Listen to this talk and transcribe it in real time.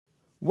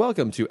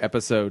Welcome to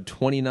episode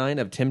 29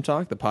 of Tim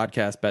Talk, the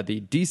podcast about the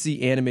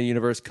DC Animated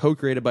Universe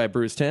co-created by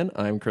Bruce Timm.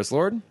 I'm Chris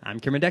Lord. I'm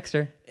Cameron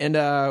Dexter. And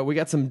we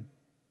got some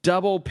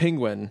double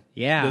Penguin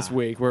this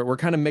week. We're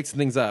kind of mixing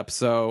things up.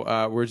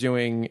 So we're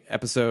doing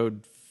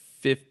episode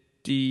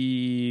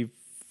 55.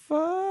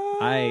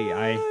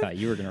 I thought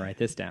you were going to write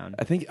this down.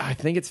 I think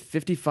it's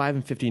 55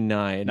 and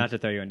 59. Not to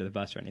throw you under the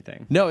bus or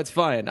anything. No, it's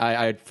fine.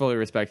 I fully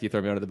respect you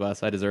throwing me under the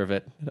bus. I deserve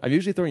it. I'm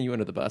usually throwing you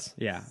under the bus.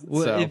 Yeah.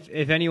 Well, So-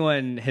 if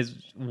anyone has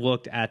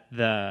looked at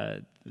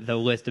the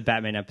list of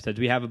Batman episodes,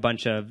 we have a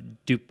bunch of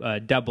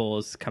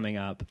doubles coming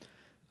up.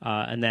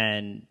 And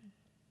then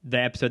the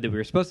episode that we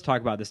were supposed to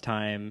talk about this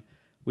time,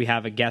 we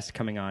have a guest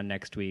coming on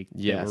next week.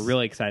 Yes. That we're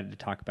really excited to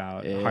talk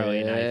about,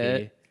 Harley and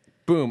Ivy.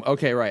 Boom.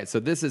 Okay, right. So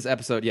this is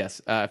episode,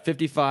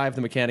 55,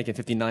 The Mechanic, and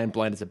 59,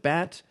 Blind as a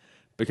Bat,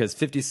 because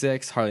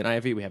 56, Harley and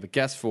Ivy, we have a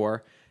guest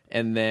for.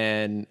 And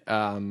then,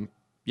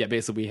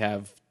 basically we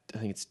have, I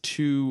think it's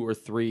two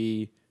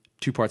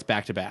parts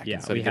back to back. Yeah,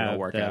 so we have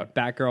work the out.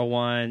 Batgirl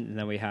one, and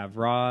then we have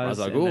Ra's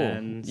Al and Ghul.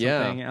 then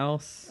Yeah. something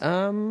else.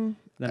 Then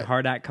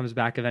Hardak comes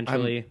back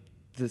eventually.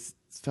 This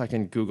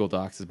fucking Google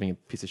Docs is being a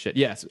piece of shit.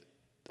 Yes.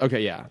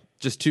 Okay, yeah.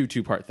 Just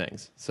two-part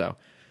things. So,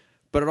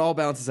 but it all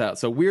balances out.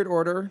 So weird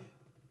order,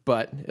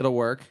 but it'll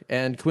work.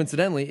 And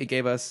coincidentally, it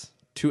gave us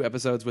 2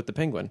 episodes with the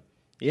Penguin,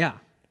 Yeah.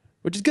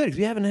 which is good because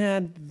we haven't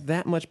had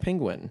that much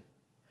Penguin.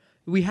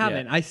 We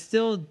haven't. I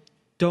still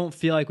don't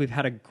feel like we've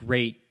had a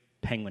great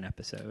Penguin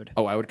episode.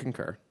 Oh, I would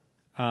concur.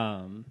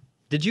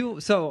 Did you?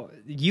 So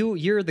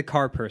you're the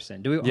car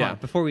person. Do we? Yeah.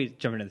 Before we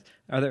jump into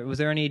this, was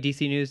there any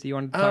DC news that you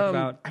wanted to talk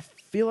about? I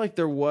feel like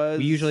there was.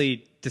 We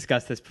usually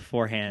discuss this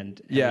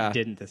beforehand. And Yeah. we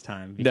didn't this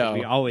time because No.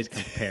 we always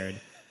come prepared.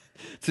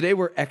 Today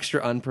we're extra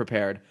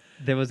unprepared.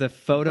 There was a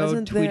photo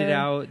Wasn't tweeted there?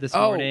 out this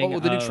morning. Oh,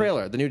 the new of-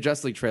 trailer. The new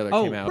Justice League trailer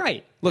Oh, came out.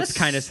 right. Looks That's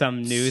kind of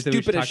some news that we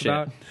should stupid as talk shit.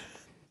 about.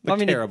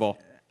 Well, terrible.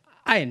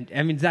 I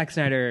mean, Zack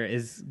Snyder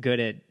is good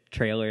at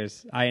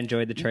trailers. I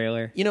enjoyed the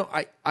trailer. You know,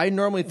 I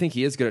normally think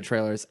he is good at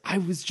trailers. I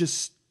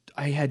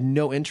had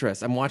no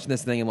interest. I'm watching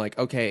this thing. I'm like,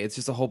 okay, it's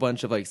just a whole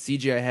bunch of like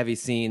CGI heavy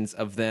scenes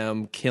of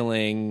them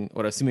killing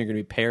what I assume are going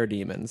to be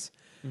parademons.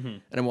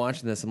 And I'm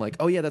watching this. I'm like,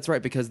 oh yeah, that's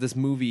right, because this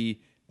movie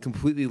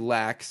completely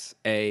lacks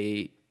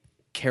a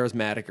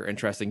charismatic or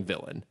interesting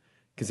villain.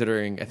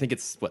 Considering, I think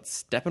it's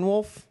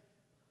Steppenwolf.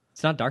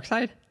 It's not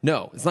Darkseid?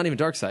 No, it's not even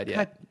Darkseid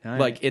yet. God, all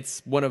like right.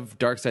 it's one of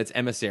Darkseid's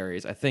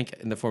emissaries, I think,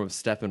 in the form of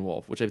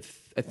Steppenwolf, which I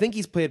think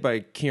he's played by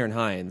Kieran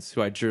Hines,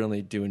 who I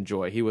generally do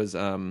enjoy. He was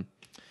the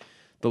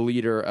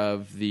leader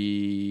of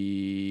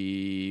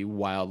the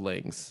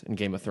Wildlings in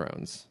Game of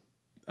Thrones.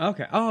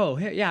 Okay. Oh,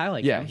 yeah, I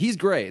like Yeah, him. he's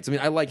great. So, I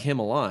mean, I like him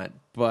a lot,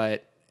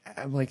 but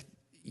I'm like,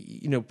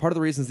 part of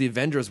the reasons the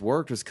Avengers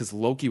worked was because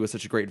Loki was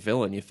such a great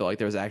villain. You felt like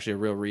there was actually a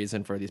real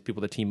reason for these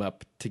people to team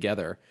up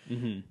together.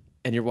 Mm-hmm.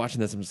 And you're watching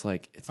this, I'm just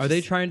like, Are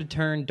they trying to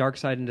turn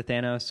Darkseid into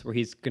Thanos, where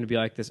he's going to be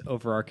like this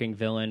overarching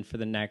villain for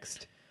the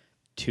next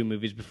 2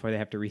 movies before they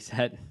have to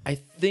reset? I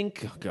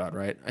think, oh God,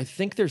 right? I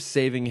think they're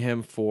saving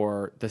him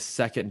for the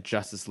second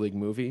Justice League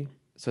movie.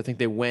 So I think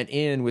they went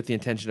in with the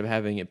intention of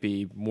having it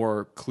be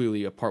more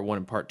clearly a part 1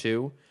 and part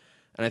 2.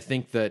 And I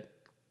think that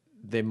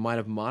they might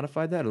have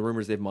modified that. Or the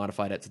rumors they've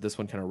modified it so this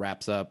one kind of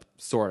wraps up,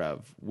 sort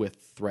of, with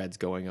threads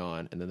going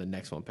on, and then the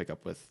next one pick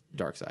up with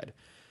Darkseid.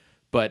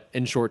 But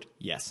in short,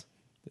 yes.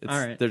 All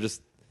right. They're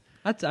just...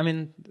 That's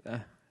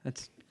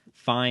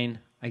fine,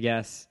 I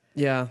guess.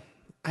 Yeah,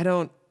 I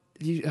don't.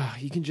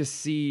 You can just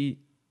see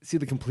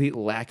the complete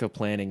lack of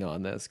planning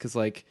on this, because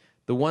like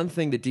the one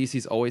thing that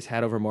DC's always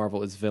had over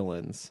Marvel is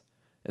villains,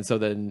 and so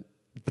then,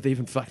 but they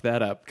even fucked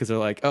that up because they're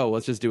like, oh,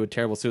 let's just do a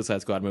terrible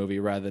Suicide Squad movie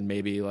rather than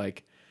maybe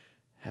like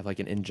have like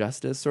an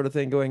Injustice sort of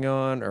thing going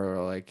on,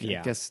 or like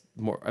I guess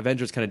more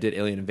Avengers kind of did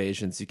Alien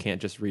Invasion, so you can't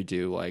just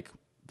redo like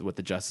what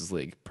the Justice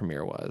League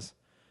premiere was.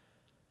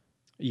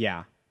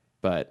 Yeah.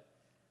 But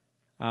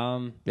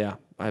yeah,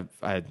 I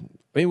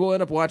mean, we'll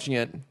end up watching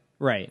it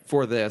right.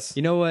 for this.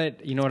 You know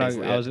what I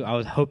Basically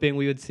was hoping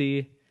we would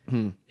see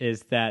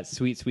is that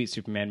sweet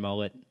Superman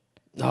mullet.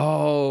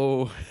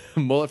 Oh,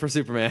 mullet for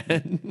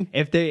Superman.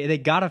 If they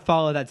got to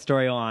follow that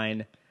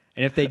storyline,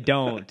 and if they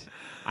don't,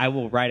 I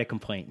will write a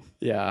complaint.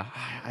 Yeah,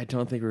 I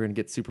don't think we're going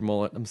to get Super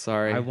Mullet. I'm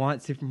sorry. I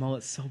want Super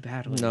Mullet so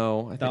badly.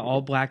 No, I the think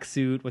all black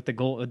suit with the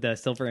gold, with the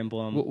silver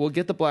emblem. we'll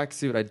get the black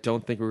suit. I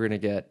don't think we're going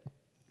to get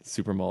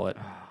Super Mullet.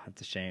 Oh,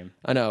 that's a shame.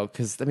 I know,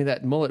 because I mean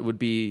that mullet would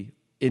be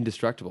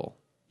indestructible.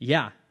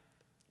 Yeah.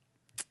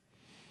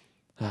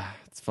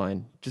 It's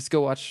fine. Just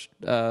go watch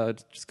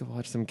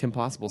some Kim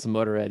Possible, some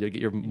Motorhead. You'll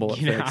get your mullet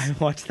You know, fix. I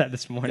watched that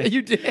this morning.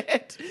 You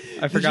did.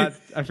 I forgot.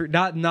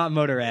 Not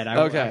Motorhead.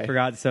 Okay. I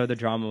forgot. So the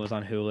drama was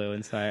on Hulu,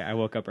 and so I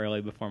woke up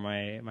early before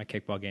my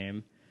kickball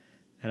game,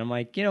 and I'm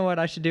like, you know what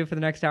I should do for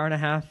the next hour and a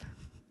half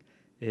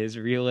is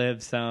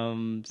relive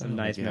some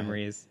nice God.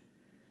 memories.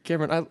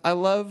 Cameron, I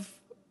love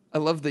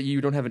that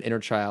you don't have an inner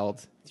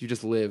child. You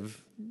just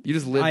live. You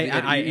just live.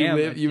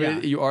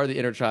 You are the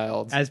inner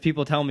child. As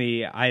people tell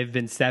me, I've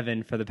been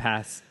 7 for the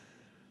past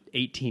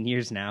 18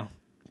 years now.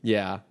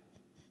 Yeah,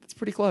 it's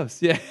pretty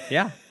close. Yeah.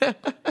 Yeah.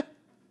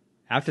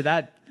 After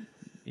that,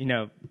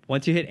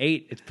 once you hit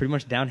 8, it's pretty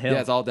much downhill. Yeah,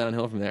 it's all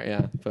downhill from there.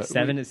 Yeah, but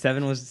seven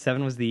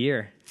was the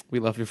year. we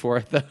left you for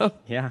it though.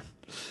 Yeah.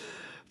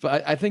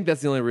 But I think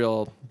that's the only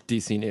real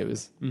DC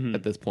news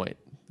at this point.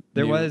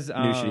 There new was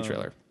shitty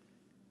trailer.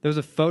 There was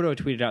a photo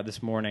tweeted out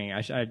this morning.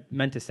 I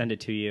meant to send it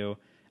to you.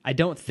 I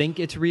don't think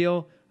it's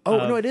real. Oh,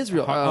 no, it is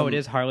real. It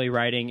is Harley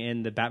riding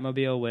in the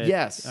Batmobile with...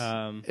 Yes,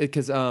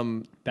 because they're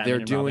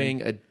and doing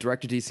Robin. a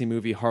direct-to-DC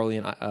movie, Harley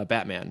and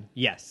Batman.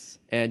 Yes.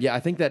 And yeah, I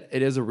think that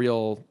it is a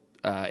real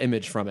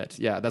image from it.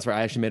 Yeah, that's right.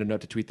 I actually made a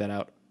note to tweet that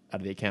out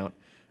of the account.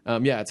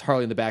 Yeah, it's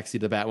Harley in the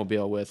backseat of the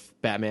Batmobile with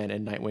Batman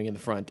and Nightwing in the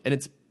front. And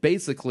it's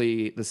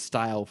basically the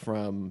style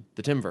from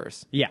the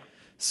Timverse. Yeah.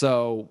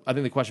 So I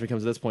think the question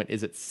becomes at this point,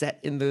 is it set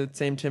in the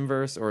same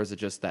Timverse or is it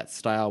just that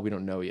style? We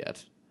don't know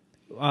yet.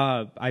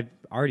 I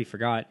already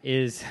forgot.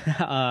 Is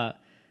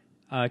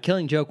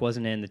Killing Joke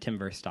wasn't in the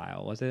Timverse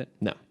style, was it?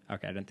 No.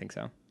 Okay, I didn't think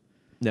so.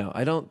 No,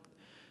 I don't.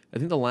 I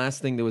think the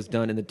last thing that was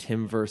done in the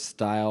Timverse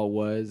style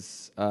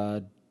was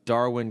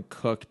Darwin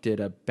Cook did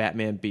a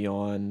Batman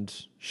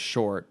Beyond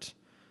short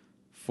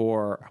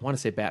for, I want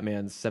to say,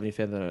 Batman's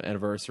 75th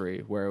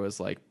anniversary, where it was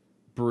like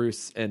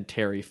Bruce and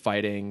Terry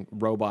fighting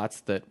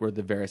robots that were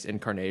the various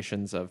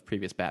incarnations of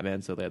previous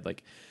Batman. So they had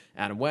like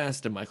Adam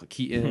West and Michael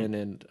Keaton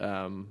and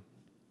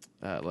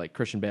like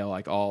Christian Bale,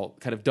 like all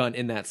kind of done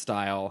in that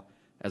style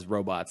as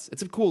robots.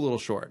 It's a cool little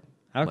short.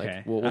 Okay,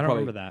 Like, we'll I don't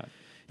probably remember that.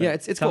 Yeah,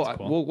 it's cool.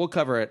 Cool. We'll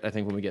cover it, I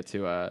think, when we get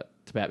to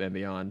Batman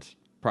Beyond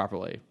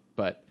properly.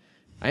 But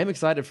I am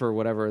excited for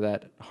whatever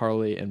that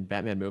Harley and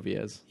Batman movie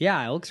is.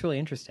 Yeah, it looks really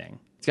interesting.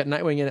 It's got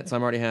Nightwing in it, so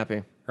I'm already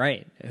happy.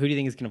 Right. Who do you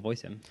think is going to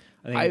voice him?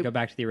 I think they go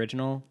back to the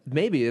original.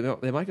 Maybe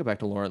they might go back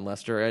to Lauren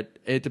Lester.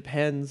 It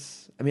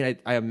depends. I mean,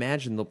 I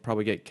imagine they'll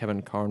probably get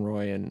Kevin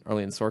Conroy and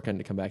Arlene Sorkin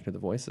to come back to the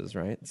voices,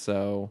 right?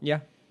 So Yeah.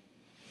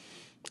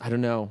 I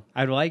don't know.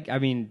 I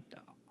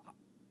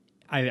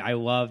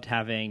loved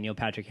having Neil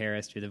Patrick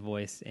Harris do the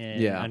voice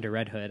in Under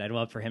Red Hood. I'd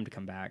love for him to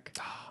come back.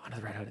 Oh, Under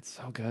the Red Hood, it's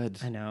so good.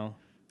 I know.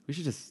 We'll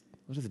just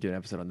do an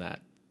episode on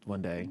that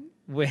one day.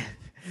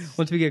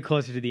 Once we get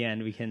closer to the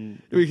end, we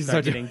can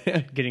start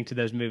getting to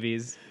those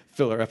movies.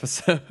 Filler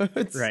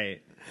episodes.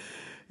 Right.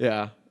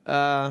 Yeah. But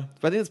I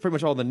think that's pretty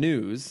much all the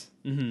news.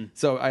 Mm-hmm.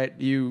 So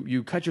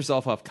you cut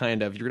yourself off,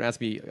 kind of. You're going to ask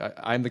me,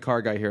 I'm the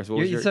car guy here. So what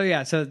was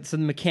your... So the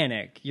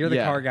mechanic, you're the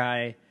car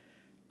guy.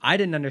 I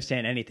didn't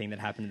understand anything that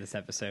happened in this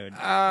episode.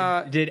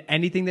 Did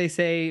anything they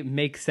say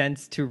make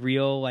sense to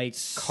real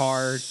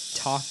car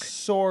talk?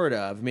 Sort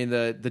of. I mean,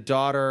 the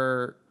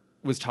daughter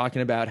was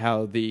talking about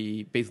how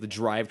basically the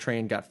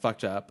drivetrain got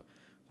fucked up,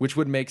 which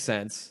would make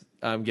sense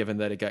given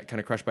that it got kind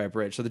of crushed by a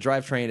bridge. So the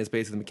drivetrain is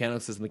basically the mechanical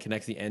system that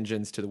connects the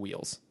engines to the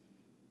wheels.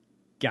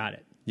 Got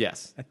it.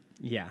 Yes.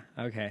 Yeah.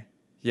 Okay.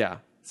 Yeah.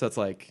 So it's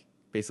like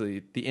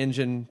basically the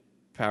engine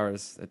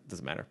powers. It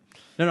doesn't matter.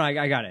 No,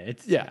 I got it.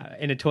 It's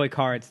in a toy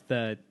car. It's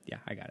I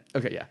got it.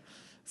 Okay, yeah.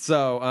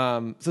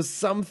 So so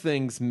some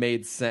things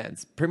made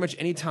sense. Pretty much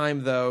any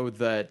time though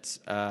that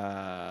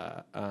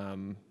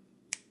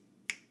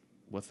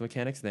what's the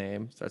mechanic's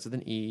name? Starts with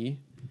an E.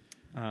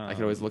 I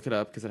can always look it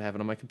up because I have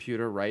it on my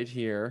computer right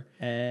here.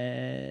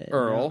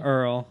 Earl.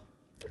 Earl.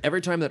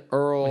 Every time that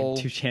Earl,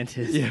 two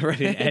chances. Yeah,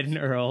 right. Ed and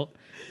Earl.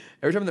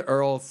 Every time that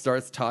Earl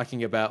starts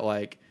talking about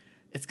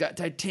it's got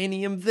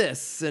titanium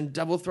this and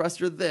double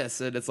thruster this,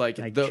 and it's like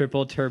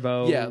triple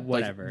turbo,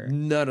 whatever.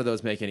 None of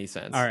those make any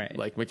sense. All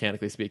right.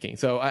 Mechanically speaking.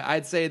 So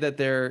I'd say that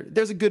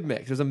there's a good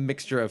mix. There's a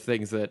mixture of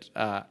things that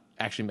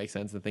actually make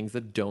sense and things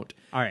that don't.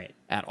 All right.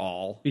 At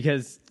all.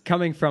 Because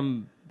coming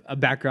from a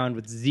background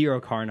with zero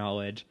car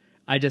knowledge,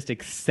 I just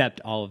accept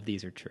all of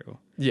these are true.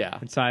 Yeah.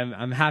 And so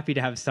I'm happy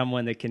to have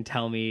someone that can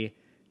tell me,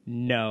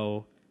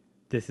 no,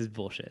 this is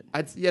bullshit.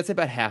 I'd say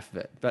about half of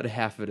it. About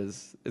half of it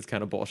is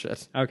kind of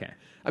bullshit. Okay.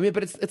 I mean,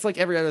 but it's like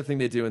every other thing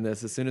they do in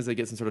this. As soon as they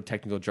get some sort of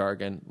technical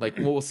jargon, like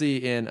what we'll see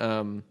in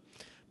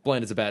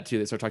Blind is a Bat too,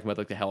 they start talking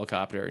about the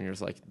helicopter, and you're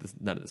just like,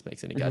 none of this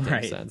makes any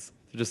goddamn sense.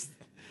 They're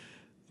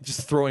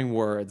just throwing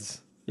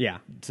words. Yeah.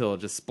 Until it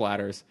just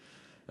splatters.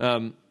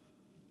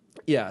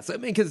 Yeah. So I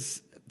mean,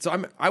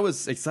 I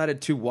was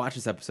excited to watch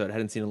this episode. I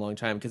hadn't seen it in a long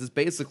time because it's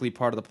basically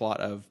part of the plot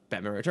of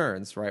Batman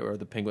Returns, right, where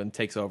the Penguin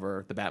takes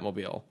over the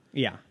Batmobile.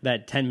 Yeah,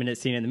 that 10-minute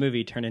scene in the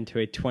movie turned into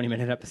a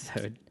 20-minute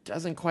episode.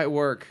 Doesn't quite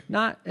work.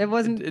 It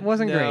wasn't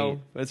great.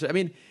 I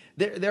mean,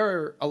 there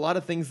are a lot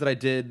of things that I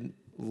did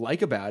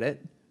like about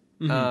it.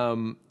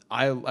 Mm-hmm.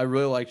 I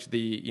really liked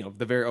the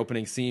very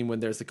opening scene when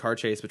there's the car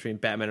chase between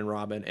Batman and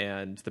Robin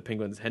and the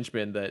Penguin's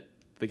henchman that.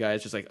 The guy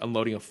is just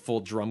unloading a full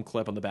drum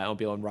clip on the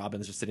Batmobile, and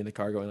Robin's just sitting in the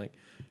car going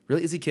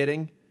really? Is he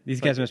kidding? These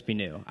guys must be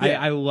new. Yeah.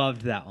 I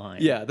loved that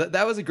line. Yeah,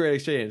 that was a great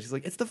exchange. He's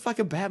like, it's the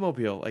fucking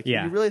Batmobile.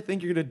 You really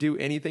think you're going to do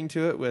anything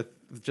to it with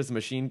just a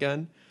machine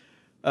gun?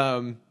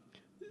 So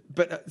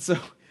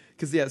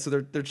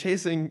they're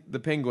chasing the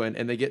Penguin,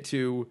 and they get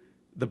to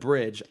the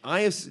bridge.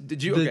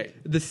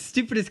 The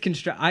stupidest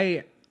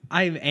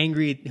I'm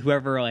angry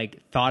whoever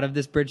thought of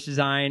this bridge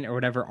design or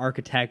whatever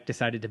architect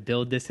decided to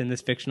build this in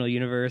this fictional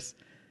universe.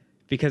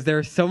 because there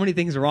are so many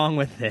things wrong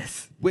with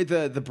this. With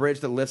the bridge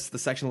that lifts, the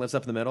section lifts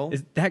up in the middle.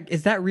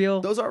 Is that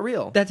real? Those are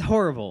real. That's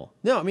horrible.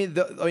 No, I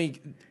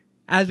mean,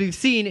 As we've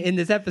seen in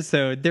this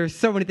episode, there's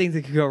so many things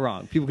that could go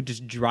wrong. People could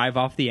just drive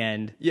off the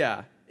end.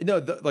 yeah. No,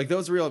 like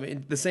those are real. I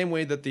mean, the same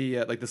way that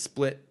the like the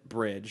split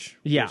bridge.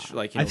 Yeah, which,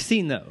 like I've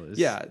seen those.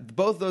 Yeah,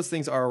 both those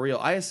things are real.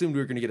 I assumed we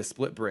were going to get a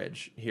split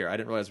bridge here. I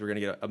didn't realize we were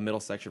going to get a middle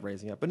section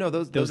raising up. But no,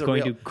 those are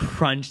going real. to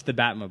crunch the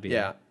Batmobile.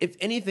 Yeah. If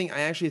anything,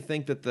 I actually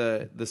think that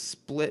the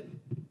split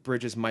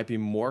bridges might be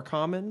more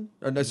common.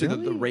 Or no, sorry, the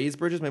Really? raised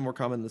bridges might be more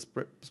common than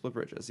the split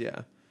bridges.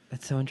 Yeah.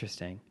 That's so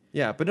interesting.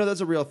 Yeah, but no,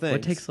 those are real things.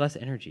 What takes less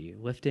energy,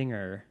 lifting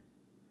or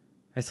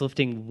is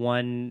lifting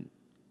one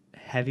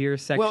heavier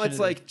section? Well, it's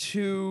like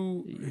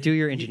two. Do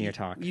your engineer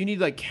talk. You need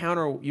like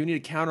You need a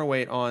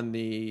counterweight on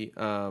the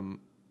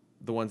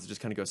ones that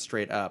just kind of go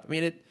straight up. I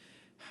mean,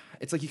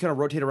 it's like you kind of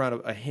rotate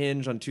around a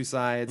hinge on two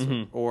sides,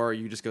 or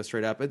you just go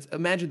straight up.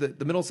 Imagine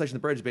the middle section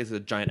of the bridge is basically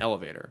a giant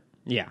elevator,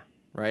 Yeah.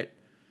 right?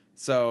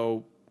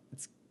 So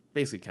it's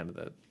basically kind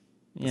of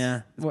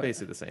Yeah. it's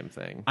basically the same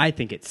thing. I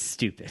think it's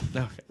stupid.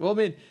 Okay. Well, I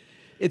mean,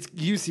 its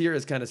use here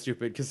is kind of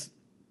stupid because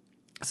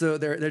so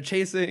they're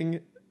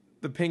chasing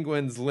the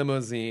Penguin's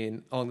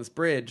limousine on this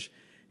bridge,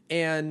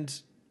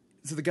 and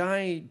so the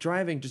guy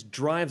driving just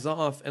drives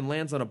off and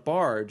lands on a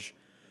barge.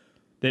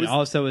 That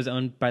also is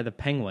owned by the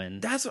Penguin.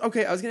 That's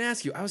okay. I was going to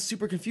ask you. I was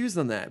super confused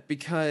on that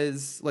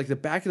because like the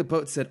back of the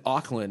boat said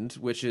Auckland,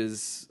 which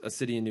is a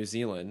city in New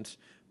Zealand,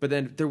 but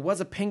then there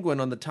was a penguin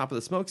on the top of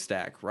the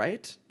smokestack,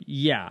 right?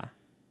 Yeah.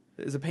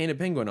 There's a painted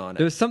penguin on it.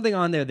 There was something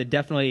on there that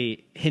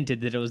definitely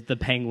hinted that it was the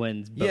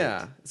Penguin's boat.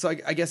 Yeah. So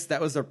I guess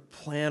that was their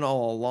plan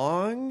all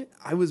along.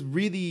 I was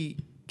really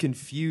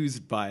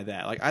confused by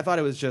that. Like I thought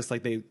it was just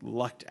like they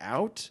lucked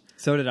out.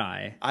 So did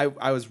I.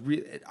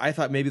 I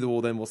thought maybe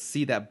we'll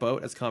see that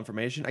boat as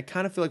confirmation. I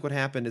kind of feel like what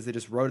happened is they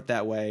just wrote it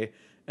that way,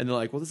 and they're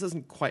like, well, this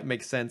doesn't quite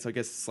make sense. So I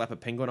guess slap a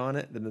penguin on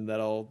it, and then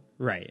that'll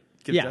Right.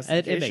 give Yeah,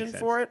 justification it makes sense.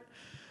 for it.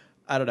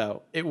 I don't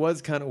know. It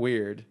was kind of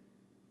weird.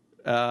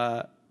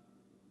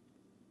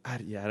 I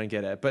don't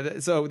get it.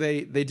 But so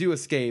they do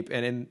escape,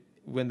 and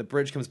when the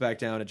bridge comes back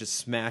down, it just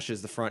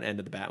smashes the front end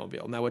of the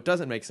Batmobile. Now, what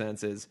doesn't make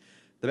sense is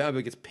the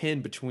Batmobile gets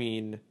pinned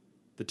between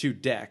the two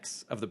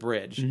decks of the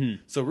bridge.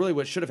 Mm-hmm. So really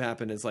what should have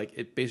happened is like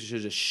it basically should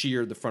have just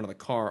sheared the front of the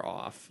car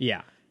off.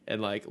 Yeah.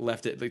 And like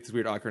left it like this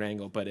weird awkward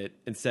angle, but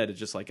instead it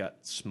just like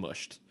got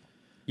smushed.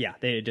 Yeah,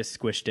 they just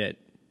squished it.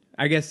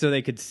 I guess so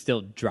they could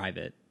still drive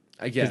it.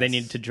 I guess. Because they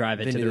needed to drive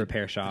it to the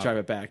repair shop. Drive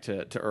it back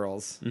to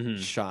Earl's Mm-hmm.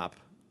 shop,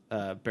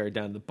 buried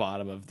down at the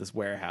bottom of this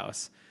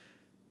warehouse.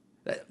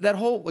 That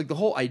whole like the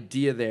whole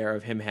idea there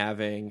of him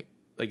having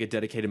like a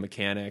dedicated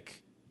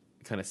mechanic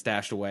kind of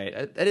stashed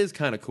away, that is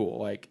kind of cool.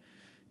 Like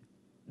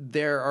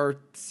there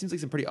seems like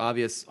some pretty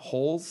obvious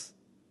holes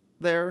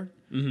there.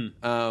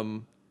 Mm-hmm.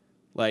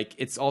 Like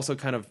it's also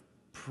kind of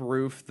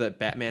proof that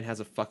Batman has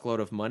a fuckload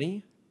of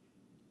money,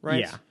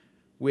 right? Yeah.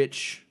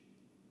 Which,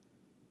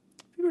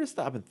 if you were to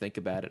stop and think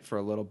about it for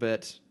a little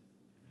bit,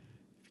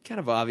 kind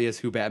of obvious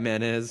who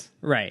Batman is.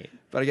 Right.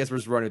 But I guess we're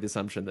just running with the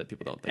assumption that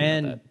people don't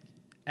think about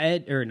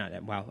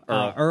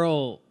that.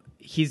 Earl,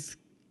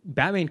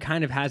 Batman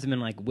kind of has him in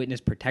like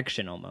witness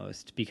protection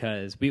almost,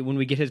 because when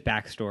we get his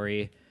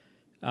backstory,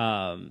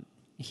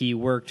 he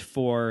worked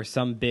for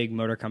some big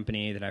motor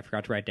company that I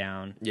forgot to write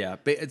down. Yeah,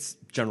 it's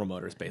General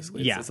Motors,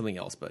 basically. Yeah. It's something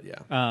else, but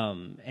yeah.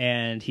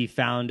 And he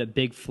found a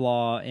big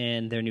flaw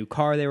in their new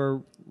car they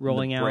were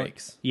rolling out.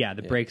 Brakes. Yeah,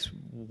 the brakes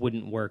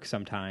wouldn't work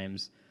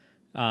sometimes.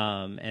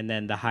 And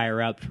then the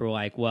higher ups were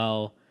like,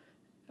 well,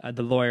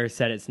 the lawyer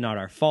said it's not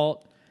our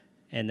fault.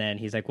 And then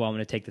he's like, well, I'm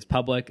going to take this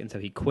public. And so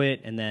he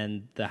quit. And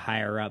then the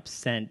higher ups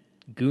sent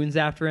goons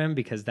after him,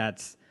 because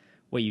that's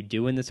what you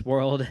do in this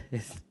world.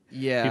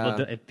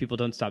 If people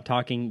don't stop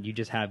talking, you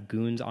just have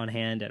goons on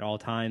hand at all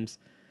times.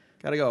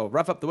 Gotta go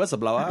rough up the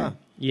whistleblower.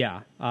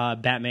 Yeah.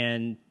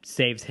 Batman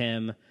saves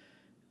him,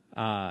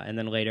 and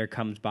then later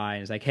comes by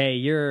and is like, hey,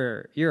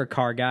 you're a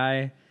car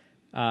guy.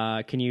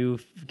 Can you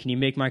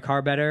make my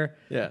car better?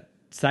 Yeah.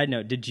 Side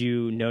note, did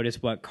you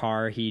notice what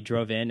car he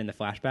drove in the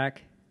flashback?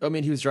 I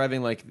mean, he was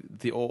driving like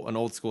an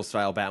old school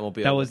style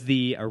Batmobile. That was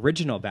the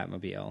original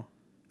Batmobile.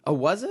 Oh,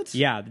 was it?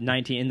 Yeah,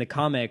 in the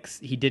comics,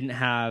 he didn't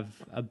have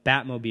a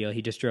Batmobile.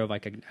 He just drove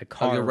like a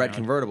car. Like a red around.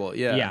 convertible.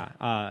 Yeah.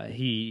 Yeah.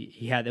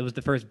 He had, it was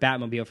the first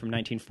Batmobile from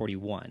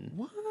 1941.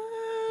 What?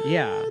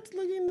 Yeah.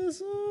 Looking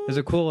this up. There's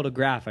a cool little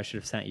graph I should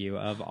have sent you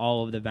of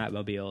all of the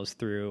Batmobiles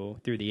through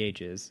the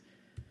ages.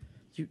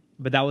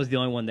 But that was the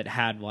only one that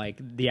had like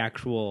the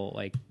actual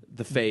like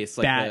the face,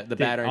 like the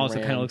battering also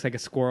ram. kind of looks like a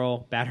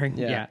squirrel battering.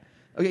 Yeah.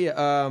 Okay.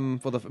 Yeah.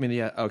 Well,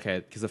 okay.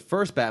 Because the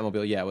first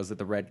Batmobile, was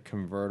the red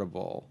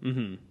convertible.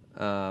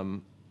 Mm-hmm.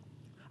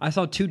 I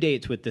saw two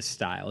dates with this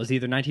style. It was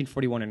either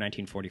 1941 or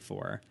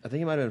 1944. I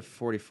think it might have been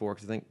 44.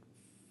 Because I think,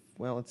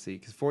 well, let's see.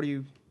 Because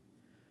 40.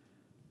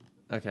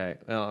 Okay.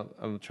 Well,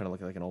 I'm trying to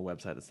look at like an old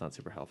website that's not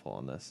super helpful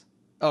on this.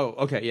 Oh,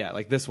 okay. Yeah,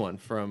 like this one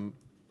from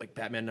like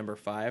Batman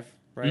 #5,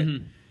 right?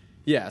 Mm-hmm.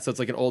 Yeah. So it's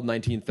like an old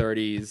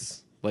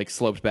 1930s, like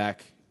sloped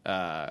back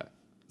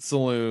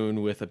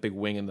saloon with a big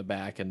wing in the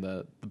back and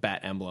the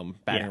bat emblem,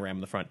 batting Yeah. ram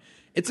in the front.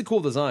 It's a cool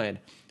design.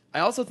 I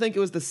also think it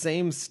was the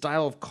same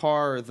style of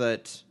car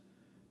that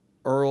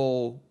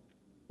Earl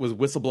was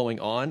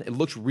whistleblowing on. It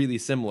looked really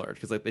similar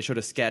because like they showed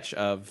a sketch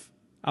of.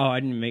 Oh,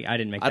 I didn't make that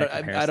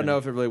comparison. I don't know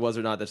if it really was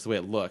or not. That's the way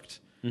it looked.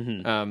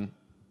 Mm-hmm.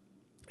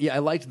 Yeah, I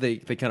liked they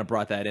kind of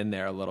brought that in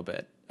there a little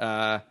bit.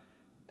 And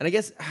I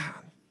guess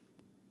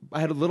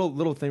I had a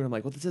little thing where I'm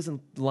like, well, this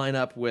doesn't line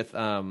up with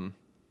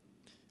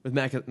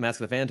Mask of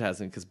the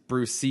Phantasm because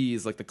Bruce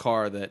sees like the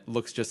car that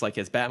looks just like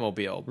his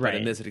Batmobile. But Right.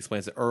 in this, it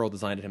explains that Earl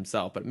designed it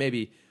himself. But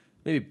maybe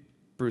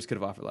Bruce could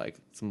have offered like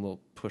some little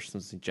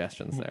some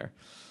suggestions there.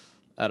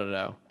 I don't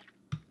know.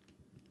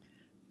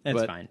 That's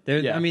but, fine.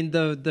 yeah. I mean,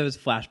 those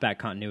flashback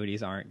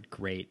continuities aren't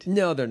great.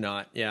 No, they're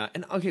not. Yeah.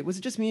 And okay, was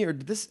it just me or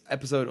did this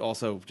episode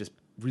also just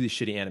really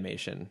shitty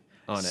animation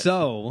on it?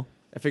 So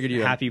I figured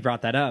you happy you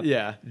brought that up.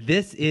 Yeah.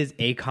 This is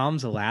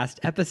ACOM's last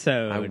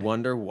episode. I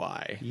wonder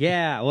why.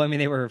 Yeah. Well, I mean,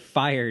 they were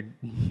fired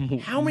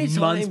How many months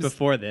times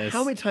before this.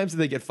 How many times did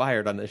they get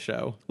fired on this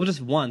show? Well,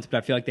 just once, but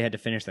I feel like they had to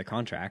finish the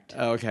contract.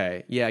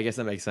 Okay. Yeah, I guess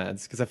that makes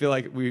sense because I feel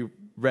like we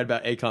read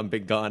about ACOM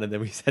Big Gone and then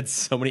we had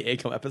so many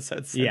ACOM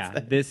episodes since Yeah,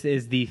 then. this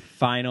is the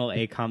final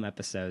ACOM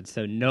episode,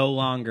 so no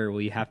longer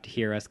will you have to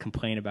hear us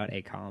complain about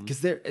ACOM.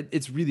 Because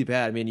it's really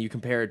bad. I mean, you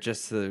compare it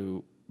just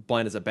to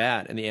Blind as a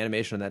Bat, and the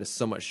animation on that is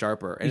so much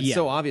sharper, and it's Yeah.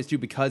 so obvious too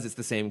because it's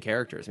the same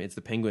characters. I mean, it's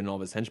the Penguin and all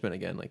of his henchmen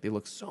again. Like they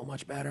look so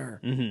much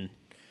better. Mm-hmm.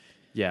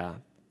 Yeah,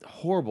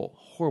 horrible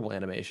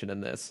animation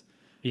in this.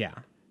 Yeah.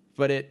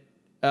 But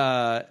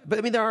I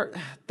mean, there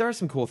are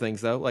some cool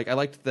things though. Like I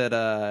liked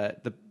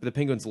that the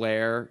Penguin's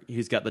lair.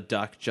 He's got the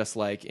duck just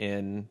like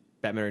in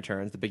Batman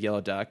Returns, the big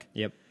yellow duck.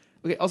 Yep.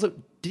 Okay. Also,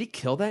 did he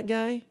kill that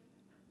guy?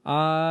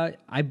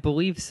 I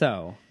believe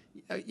so.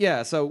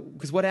 Yeah, so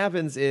because what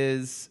happens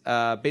is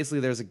basically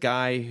there's a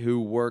guy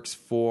who works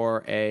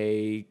for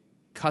a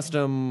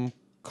custom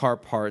car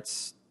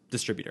parts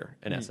distributor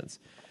in essence,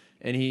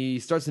 and he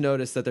starts to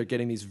notice that they're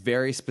getting these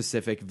very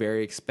specific,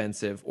 very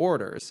expensive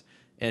orders.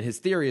 And his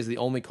theory is the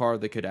only car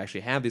that could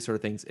actually have these sort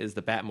of things is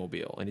the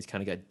Batmobile, and he's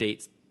kind of got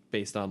dates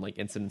based on like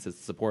incidences to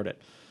support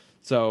it.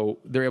 So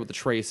they're able to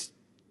trace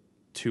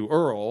to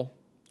Earl,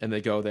 and they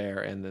go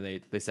there and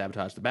then they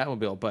sabotage the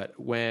Batmobile. But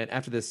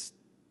after this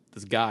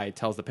guy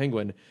tells the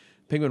Penguin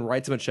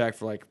writes him a check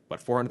for like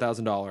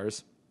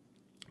 $400,000,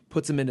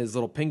 puts him in his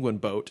little penguin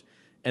boat,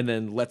 and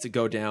then lets it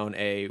go down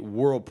a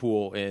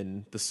whirlpool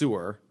in the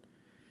sewer.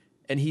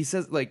 And he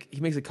says like he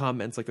makes a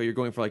comment it's like, "Oh, you're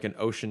going for like an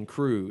ocean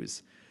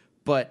cruise,"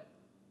 but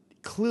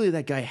clearly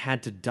that guy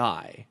had to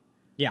die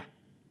Yeah.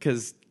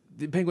 because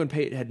the Penguin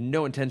had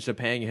no intention of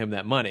paying him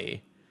that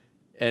money,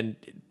 and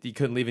he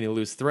couldn't leave any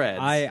loose threads.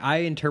 I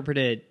interpret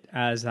it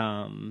as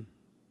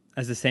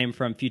the same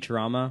from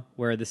Futurama,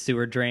 where the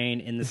sewer drain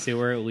in the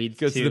sewer leads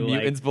goes to the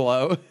mutants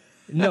below.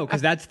 No,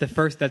 because that's the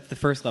first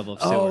level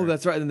of sewer. Oh,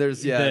 that's right. And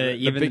there's the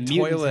even big the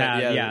mutants toilet.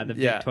 have the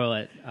big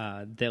toilet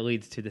that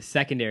leads to the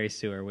secondary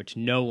sewer, which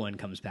no one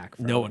comes back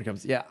from. No one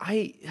comes. Yeah,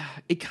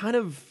 it kind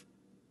of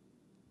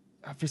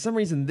for some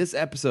reason this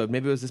episode,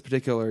 maybe it was this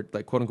particular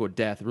like quote unquote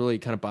death, really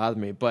kind of bothered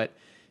me. But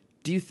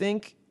do you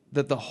think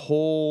that the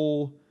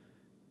whole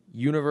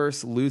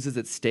universe loses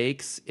its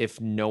stakes if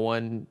you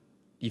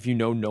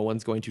know no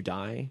one's going to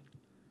die?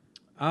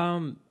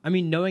 I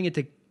mean, knowing it's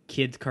a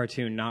kids'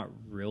 cartoon, not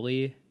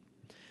really.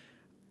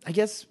 I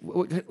guess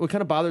what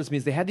kind of bothers me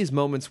is they had these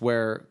moments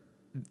where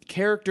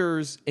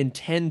characters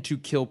intend to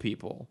kill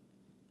people,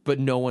 but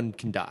no one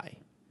can die.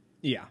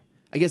 Yeah.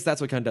 I guess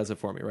that's what kind of does it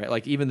for me, right?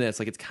 Like even this,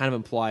 like it's kind of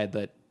implied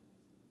that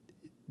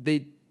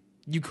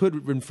you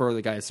could infer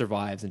the guy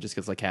survives and just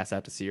gets like cast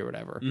out to sea or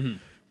whatever. Mm-hmm.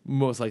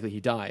 Most likely he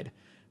died,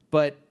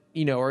 but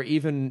or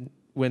even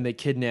when they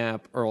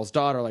kidnap Earl's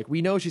daughter, like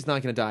we know she's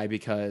not going to die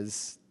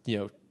because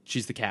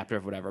she's the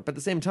captive or whatever. But at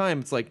the same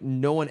time, it's like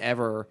no one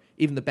ever,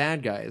 even the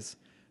bad guys,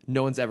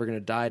 no one's ever going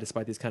to die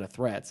despite these kind of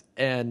threats.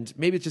 And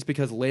maybe it's just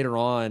because later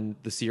on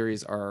the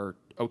series are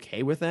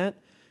okay with that.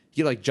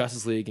 You get like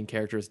Justice League and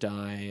characters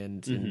die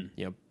and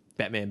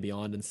Batman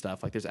Beyond and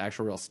stuff. Like there's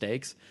actual real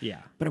stakes. Yeah.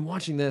 But I'm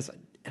watching this and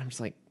I'm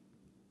just like,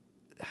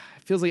 it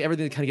feels like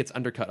everything kind of gets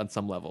undercut on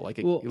some level. Like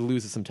it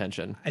loses some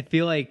tension. I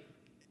feel like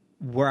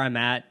where I'm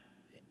at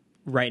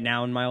right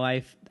now in my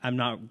life, I'm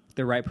not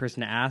the right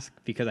person to ask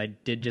because I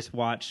did just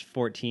watch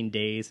 14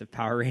 days of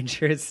Power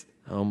Rangers.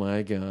 Oh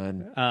my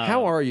God.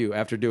 How are you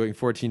after doing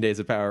 14 days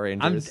of Power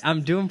Rangers?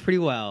 I'm doing pretty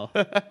well.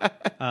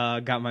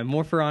 Got my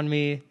morpher on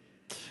me.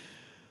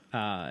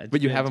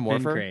 But you have a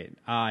morpher? Great.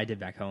 I did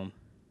back home.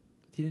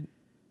 You didn't?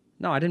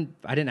 No, I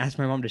didn't ask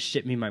my mom to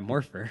ship me my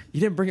morpher. You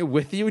didn't bring it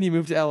with you when you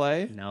moved to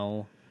LA?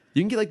 No.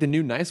 You can get like the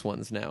new nice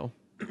ones now.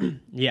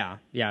 Yeah,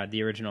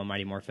 the original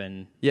Mighty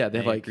Morphin. Yeah, they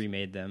have like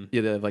remade them.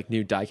 Yeah, they have like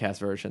new diecast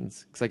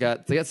versions. Because I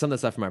got some of the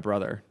stuff from my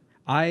brother.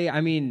 I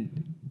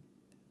mean,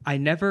 I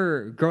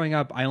never growing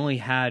up. I only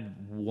had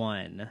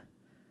one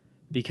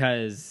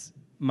because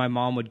my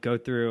mom would go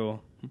through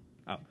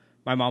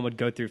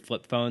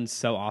flip phones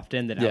so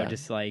often that I would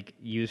just like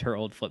use her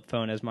old flip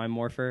phone as my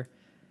morpher.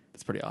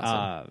 That's pretty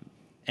awesome.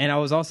 And I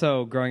was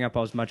also growing up. I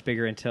was much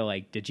bigger into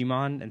like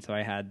Digimon, and so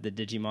I had the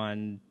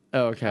Digimon.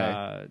 Oh,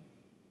 okay.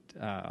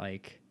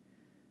 Like,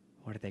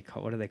 what do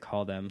they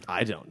call them?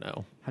 I don't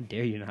know. How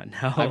dare you not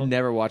know? I've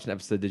never watched an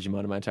episode of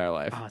Digimon in my entire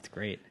life. Oh, it's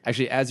great.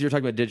 Actually, as you were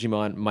talking about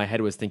Digimon, my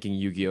head was thinking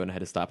Yu-Gi-Oh, and I had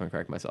to stop and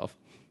correct myself.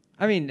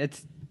 I mean,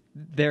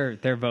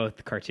 they're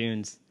both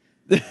cartoons.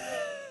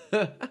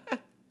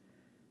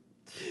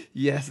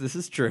 Yes, this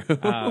is true.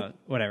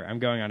 Whatever. I'm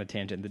going on a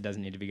tangent that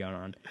doesn't need to be going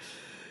on.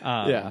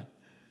 Yeah.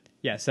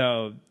 Yeah.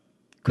 So,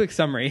 quick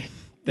summary: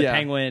 the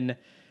Penguin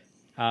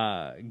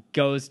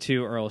goes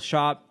to Earl's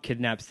shop,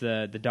 kidnaps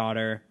the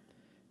daughter,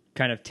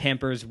 kind of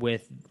tampers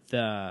with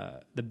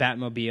the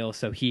Batmobile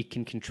so he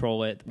can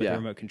control it with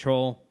remote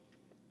control.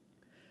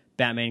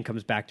 Batman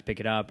comes back to pick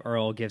it up.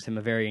 Earl gives him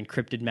a very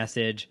encrypted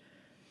message,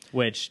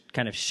 which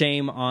kind of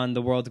shame on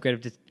the world's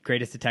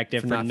greatest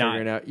detective for not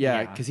figuring it out.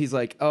 Yeah, because he's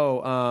like,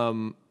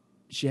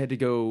 she had to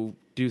go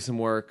do some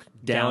work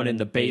down in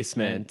the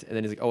basement. And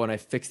then he's like, and I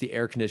fixed the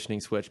air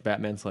conditioning switch.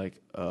 Batman's like,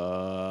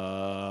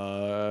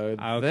 okay,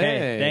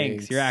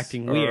 thanks. You're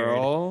acting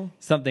Earl. weird.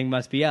 Something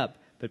must be up,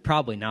 but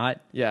probably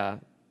not. Yeah.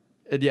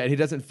 And he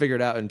doesn't figure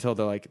it out until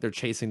they're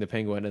chasing the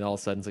Penguin, and all of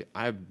a sudden it's like,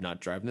 I'm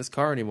not driving this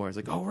car anymore. He's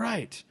like, oh,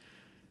 right.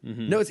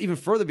 Mm-hmm. No, it's even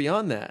further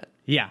beyond that.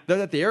 Yeah.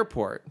 They're at the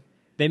airport.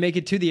 They make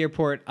it to the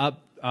airport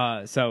up.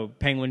 So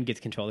Penguin gets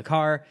control of the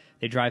car.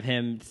 They drive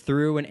him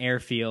through an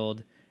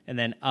airfield and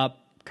then up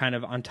kind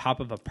of on top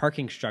of a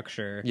parking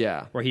structure.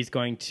 Yeah. Where he's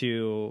going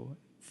to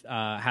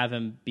have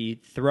him be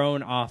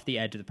thrown off the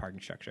edge of the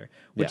parking structure,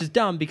 which is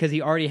dumb because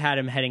he already had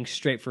him heading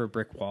straight for a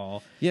brick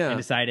wall. Yeah. And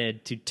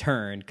decided to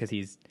turn because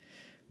he's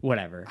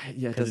whatever.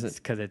 Yeah, because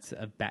it's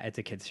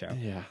a kid's show.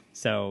 Yeah.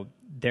 So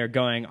they're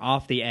going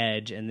off the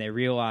edge and they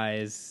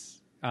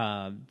realize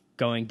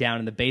going down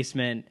in the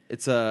basement.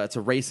 It's a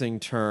racing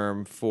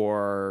term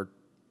for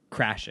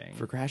crashing.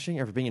 For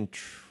crashing or for being in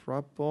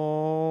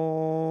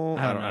trouble?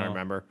 I don't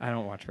remember. I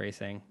don't watch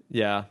racing.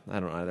 Yeah, I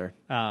don't either.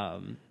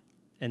 And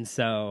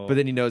so, but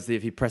then he knows that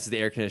if he presses the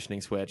air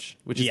conditioning switch,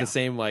 which is the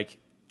same like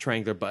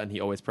triangular button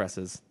he always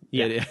presses.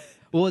 Yeah.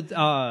 Well,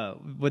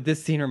 what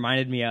this scene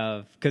reminded me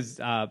of, because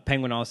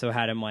Penguin also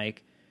had him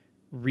like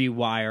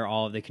rewire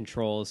all of the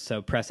controls,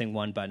 so pressing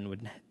one button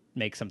would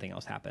make something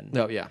else happen.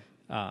 Oh yeah.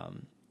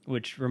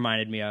 Which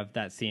reminded me of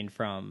that scene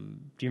from,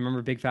 do you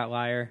remember Big Fat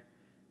Liar?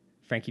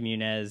 Frankie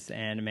Muniz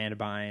and Amanda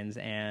Bynes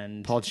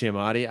and Paul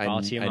Giamatti.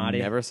 I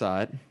never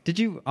saw it. Did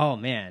you? Oh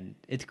man,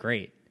 it's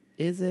great.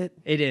 Is it?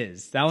 It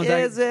is.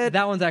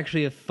 That one's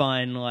actually a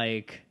fun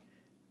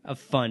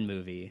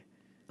movie.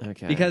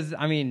 Okay. Because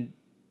I mean,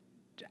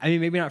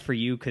 maybe not for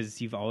you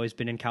because you've always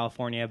been in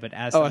California, but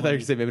as I thought you were going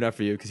to say maybe not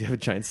for you because you have a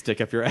giant stick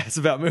up your ass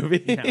about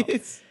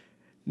movies.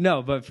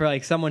 No, but for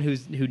like someone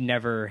who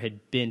never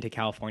had been to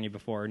California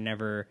before,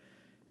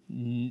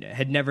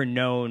 had never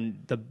known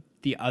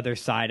the other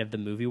side of the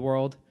movie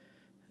world,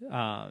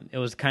 it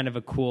was kind of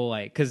a cool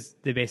because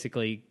they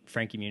basically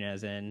Frankie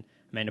Muniz and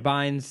Amanda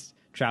Bynes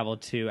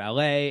traveled to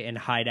LA and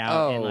hide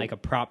out in like a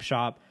prop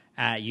shop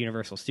at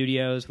Universal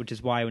Studios, which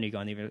is why when you go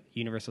on the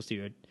Universal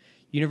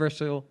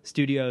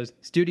Studios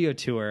studio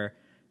tour,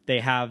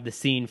 they have the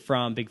scene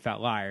from Big Fat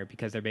Liar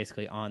because they're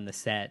basically on the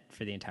set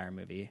for the entire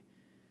movie.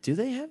 Do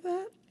they have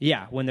that?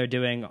 Yeah, when they're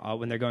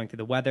going through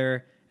the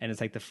weather and it's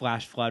like the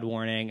flash flood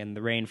warning and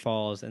the rain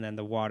falls and then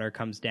the water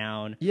comes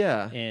down.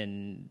 Yeah.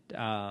 In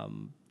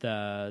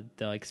the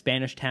like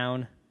Spanish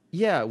town.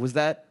 Yeah, was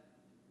that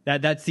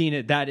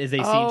scene? That is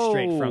a scene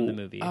straight from the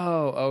movie.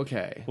 Oh,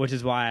 okay. Which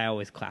is why I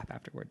always clap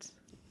afterwards.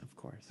 Of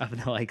course.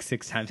 Of the like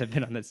 6 times I've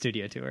been on that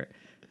studio tour.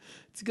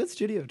 It's a good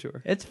studio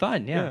tour. It's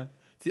fun, yeah.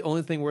 It's the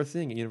only thing worth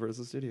seeing at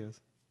Universal Studios.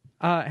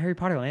 Harry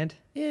Potter Land.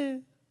 Yeah.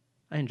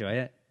 I enjoy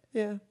it.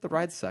 Yeah. The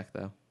rides suck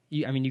though.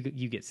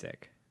 You get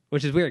sick,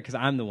 which is weird because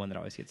I'm the one that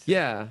always gets sick.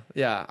 Yeah.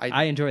 Yeah.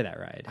 I enjoy that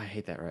ride. I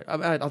hate that ride.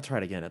 I'll try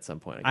it again at some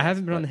point. I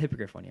haven't been on the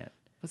Hippogriff one yet.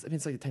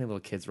 It's like a tiny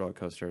little kids roller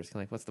coaster. It's kind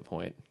of like, what's the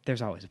point?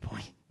 There's always a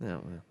point.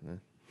 No.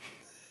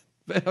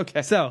 But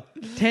okay. So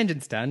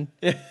tangent's done.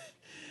 Yeah.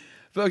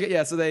 But okay.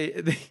 Yeah. So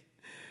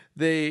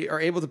they are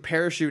able to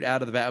parachute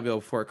out of the Batmobile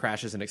before it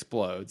crashes and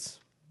explodes.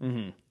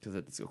 Because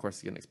it's of course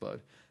it's going to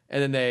explode.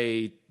 And then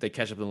they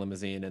catch up in the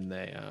limousine and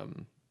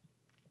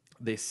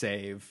they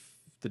save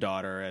the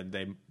daughter, and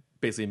they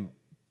basically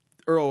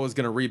Earl is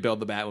going to rebuild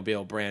the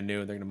Batmobile brand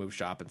new, and they're going to move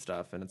shop and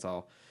stuff, and it's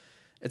all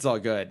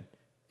good.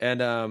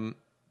 And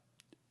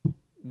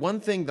one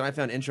thing that I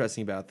found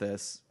interesting about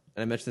this,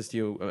 and I mentioned this to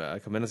you a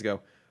couple minutes ago,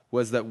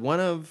 was that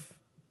one of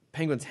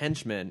Penguin's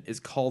henchmen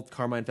is called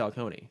Carmine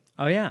Falcone.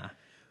 Oh yeah,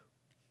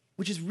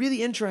 which is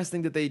really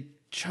interesting that they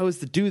chose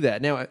to do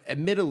that. Now,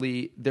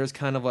 admittedly, there's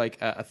kind of like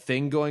a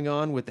thing going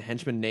on with the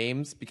henchman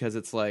names because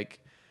it's like.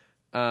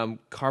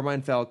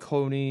 Carmine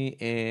Falcone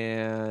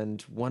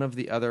and one of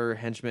the other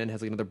henchmen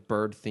has like another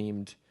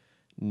bird-themed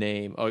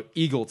name. Oh,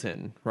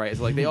 Eagleton, right?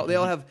 So like they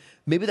all have.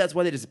 Maybe that's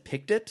why they just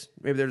picked it.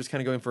 Maybe they're just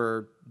kind of going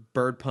for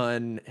bird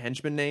pun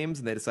henchman names,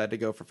 and they decided to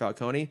go for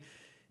Falcone.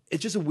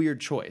 It's just a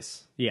weird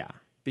choice. Yeah,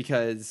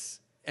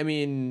 because I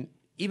mean,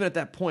 even at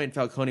that point,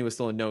 Falcone was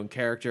still a known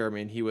character. I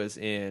mean, he was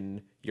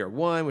in Year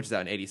One, which is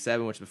out in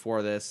 '87, which is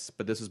before this,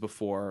 but this was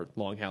before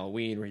Long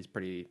Halloween, where he's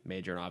pretty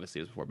major, and obviously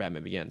it was before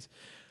Batman Begins.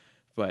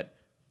 But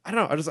I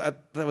don't know.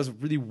 That was a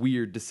really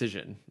weird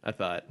decision, I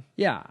thought.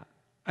 Yeah.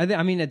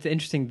 I mean, it's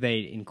interesting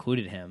they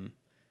included him.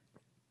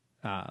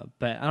 But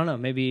I don't know.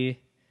 Maybe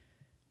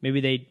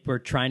they were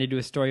trying to do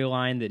a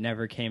storyline that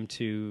never came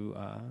to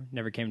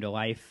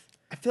life.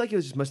 I feel like it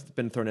was just must have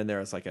been thrown in there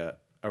as like a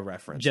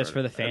reference, Just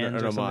for the fans, or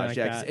something like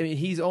Yeah, 'cause, that.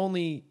 I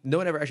mean, no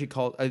one ever actually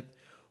called.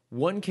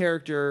 One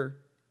character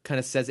kind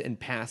of says it in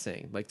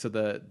passing, like to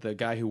the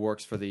guy who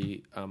works for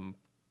the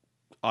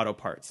auto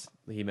parts.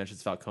 He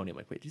mentions Falcone. I'm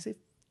like, wait, did you say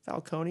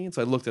Falcone? And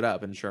so I looked it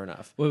up, and sure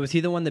enough. Wait, was he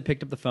the one that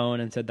picked up the phone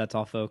and said, "That's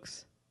all,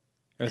 folks"?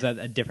 Or is that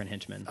a different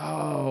henchman?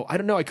 Oh, I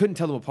don't know. I couldn't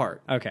tell them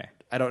apart. Okay.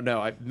 I don't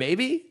know.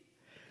 Maybe.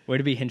 Way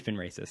to be henchman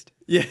racist.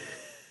 Yeah.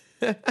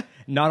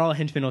 Not all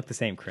henchmen look the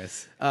same,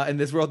 Chris. In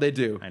this world, they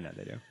do. I know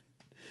they do.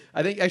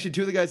 I think actually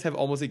two of the guys have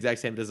almost the exact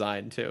same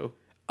design too.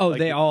 Oh, Like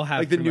they all have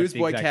like the pretty much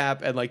newsboy exact-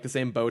 cap and like the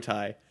same bow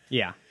tie. At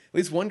Yeah.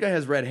 least one guy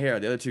has red hair.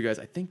 The other two guys,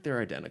 I think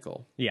they're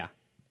identical. Yeah.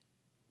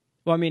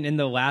 Well, I mean, in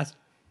last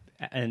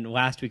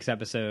week's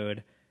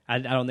episode, I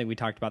don't think we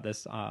talked about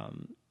this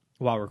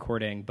while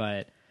recording,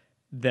 but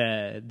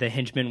the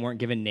henchmen weren't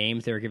given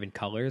names; they were given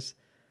colors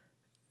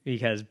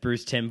because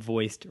Bruce Timm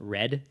voiced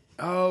Red,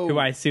 Oh, who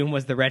I assume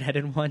was the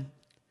redheaded one.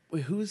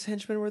 wait, whose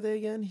henchmen were they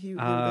again? He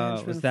the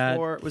henchman was that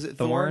was it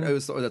Thorn? Thorn? It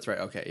was Thorn. That's right.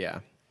 Okay, yeah.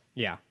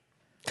 Yeah.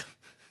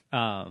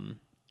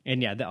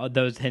 And yeah,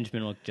 those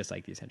henchmen look just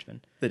like these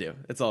henchmen. They do.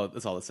 It's all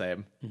the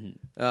same.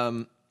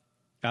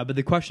 But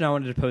the question I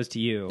wanted to pose to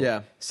you.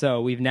 Yeah.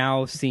 So we've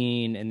now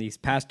seen, in these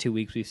past 2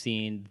 weeks, we've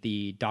seen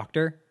the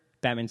Doctor,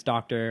 Batman's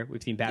Doctor.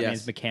 We've seen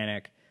Batman's Yes.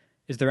 mechanic.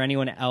 Is there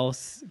anyone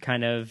else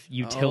kind of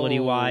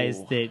utility-wise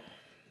Oh. that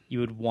you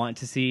would want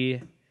to see?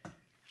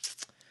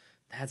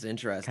 That's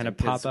interesting. Kind of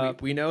pop 'cause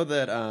up. We know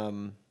that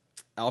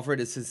Alfred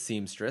is his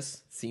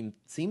seamstress.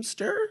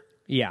 Seamster?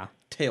 Yeah.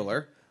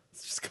 Taylor.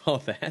 Let's just call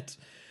it that.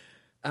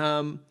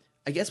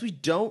 I guess we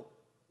don't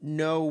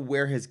know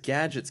where his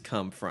gadgets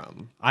come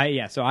from.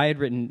 So I had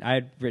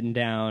written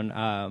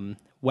down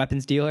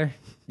weapons dealer.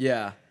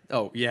 Yeah.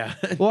 Oh, yeah.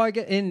 Well, I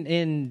get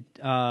in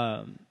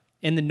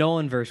the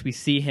Nolan verse, we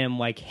see him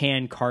like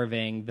hand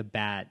carving the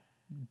batarangs.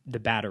 The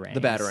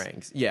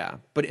Batarangs. Yeah.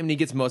 But I mean, he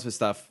gets most of his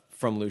stuff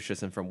from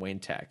Lucius and from Wayne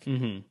Tech.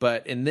 Mm-hmm.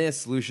 But in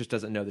this, Lucius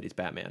doesn't know that he's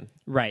Batman.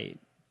 Right.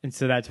 And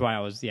so that's why I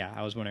was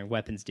wondering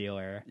weapons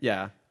dealer.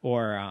 Yeah.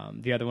 Or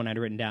the other one I'd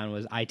written down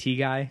was IT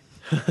guy.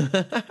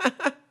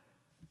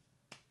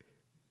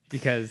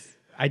 Because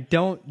I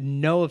don't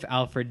know if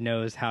Alfred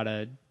knows how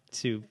to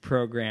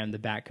program the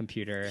Bat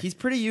computer. He's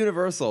pretty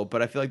universal,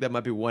 but I feel like that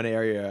might be one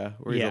area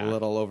where he's Yeah. a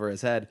little over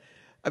his head.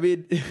 I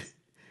mean,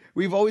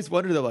 we've always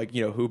wondered, though, like,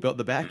 who built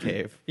the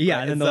Batcave? Yeah,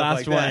 right? and then the stuff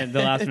last like one, that. the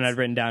last one I'd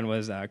written down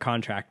was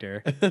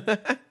contractor.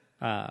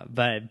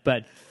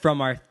 But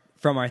from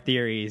our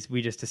theories,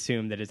 we just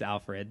assume that it's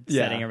Alfred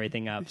Yeah. setting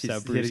everything up. He So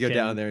had Bruce to go can,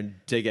 down there and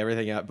dig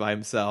everything out by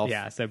himself.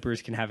 Yeah, so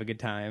Bruce can have a good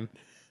time.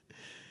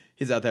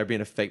 He's out there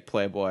being a fake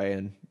playboy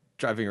and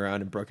driving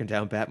around in broken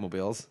down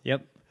Batmobiles.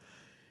 Yep.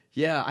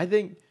 Yeah, I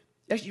think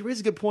actually you raise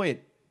a good point.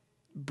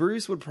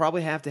 Bruce would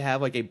probably have to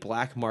have like a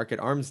black market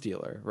arms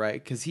dealer, right?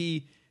 Because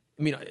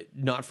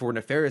not for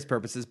nefarious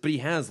purposes, but he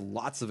has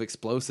lots of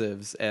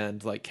explosives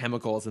and like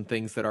chemicals and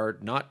things that are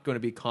not going to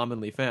be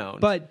commonly found.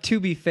 But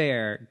to be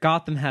fair,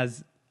 Gotham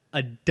has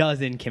a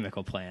dozen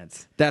chemical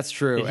plants that's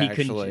true, that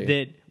actually.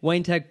 that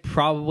Wayne Tech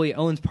probably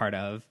owns part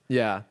of.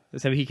 Yeah.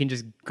 So he can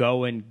just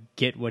go and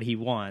get what he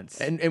wants.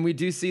 And we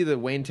do see that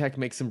Wayne Tech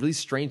makes some really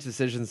strange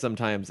decisions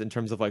sometimes in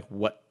terms of like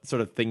what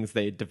sort of things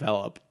they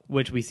develop.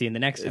 Which we see in the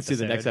next See episode.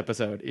 the next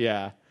episode.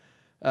 Yeah.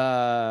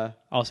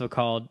 Also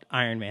called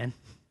Iron Man.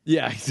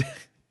 Yeah.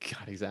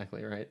 God,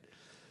 exactly right.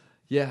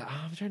 Yeah.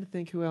 I'm trying to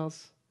think who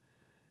else.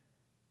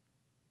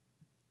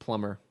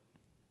 Plumber.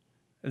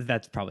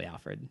 That's probably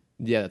Alfred.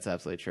 Yeah, that's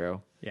absolutely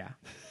true. Yeah.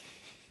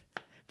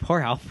 Poor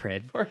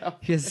Alfred. Poor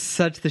Alfred. He has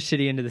such the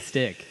shitty end of the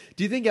stick.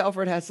 Do you think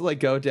Alfred has to like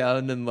go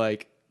down and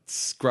like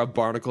scrub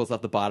barnacles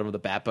off the bottom of the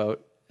Batboat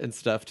and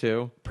stuff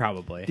too?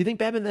 Probably. Do you think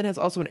Batman then has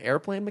also an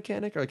airplane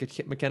mechanic or like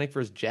a mechanic for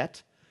his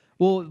jet?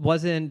 Well,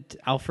 wasn't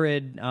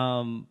Alfred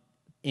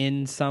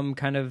in some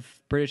kind of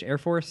British Air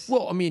Force?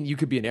 Well, I mean, you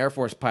could be an Air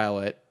Force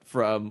pilot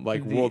from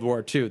like World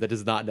War II. That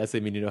does not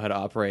necessarily mean you know how to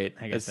operate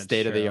I a guess that's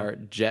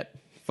state-of-the-art jet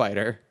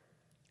fighter.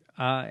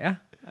 Yeah.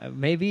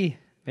 Maybe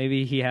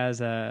he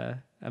has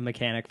a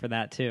mechanic for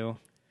that too.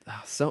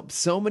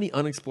 So many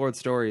unexplored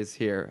stories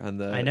here on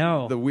the I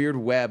know. the weird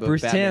web of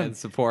Bruce Batman Timm,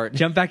 support.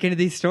 Jump back into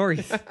these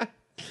stories.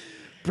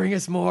 Bring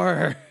us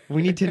more.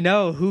 We need to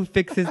know who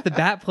fixes the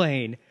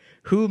Batplane,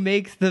 who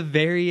makes the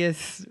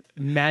various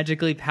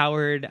magically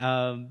powered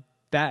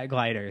bat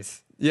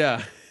gliders.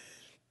 Yeah.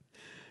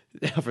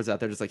 Alfred's out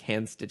there just like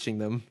hand stitching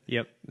them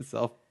Yep.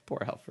 himself. Poor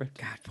Alfred.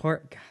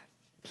 God.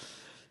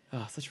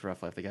 Oh, such a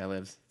rough life the guy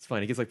lives. It's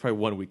fine. He gets like probably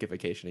 1 week of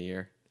vacation a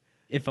year.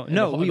 If the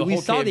no, whole- we, the we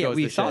whole saw cave the goes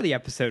we to saw shit. the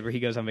episode where he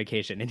goes on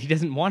vacation and he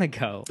doesn't want to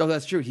go. Oh,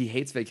 that's true. He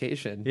hates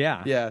vacation.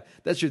 Yeah. Yeah,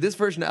 that's true. This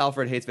version of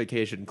Alfred hates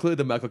vacation. Clearly,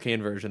 the Michael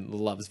Caine version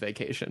loves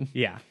vacation.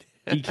 Yeah,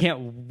 he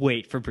can't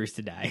wait for Bruce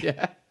to die.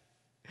 Yeah.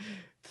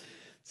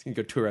 He's going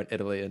to go tour around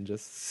Italy and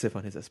just sip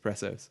on his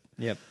espressos.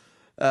 Yep.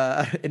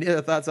 Any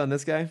other thoughts on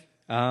this guy?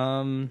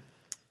 I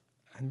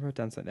wrote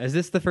down something. Is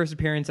this the first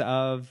appearance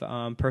of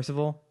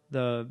Percival,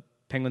 the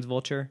Penguin's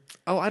vulture?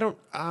 Oh, I don't.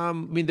 I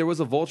mean, there was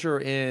a vulture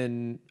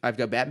in I've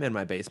Got Batman in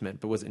My Basement,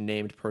 but was it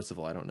named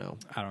Percival? I don't know.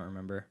 I don't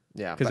remember.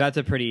 Yeah, because but- that's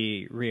a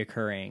pretty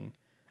reoccurring.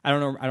 I don't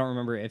know. I don't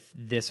remember if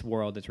this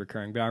world is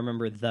recurring, but I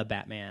remember the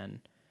Batman.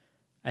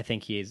 I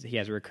think he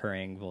has a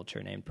recurring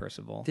vulture named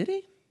Percival. Did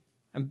he?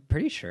 I'm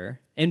pretty sure.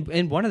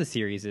 In one of the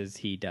series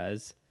he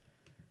does,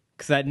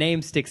 because that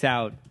name sticks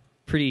out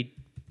pretty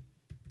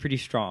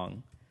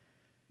strong,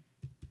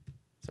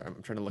 Sorry,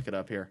 I'm trying to look it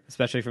up here.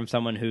 especially from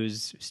someone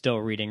who's still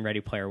reading Ready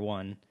Player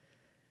One.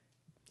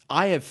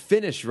 I have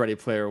finished Ready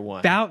Player One.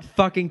 About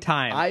fucking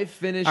time. I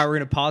finished. All right, we're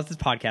gonna pause this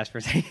podcast for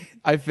a second.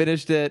 I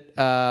finished it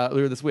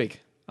earlier this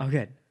week. Oh,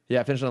 good. Yeah,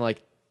 I finished on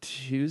like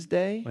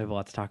Tuesday. We have a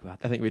lot to talk about.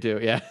 I think we do.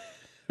 Yeah,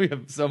 we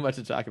have so much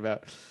to talk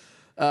about.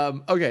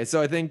 Okay, so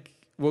I think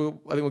we'll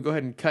go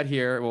ahead and cut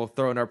here. We'll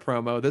throw in our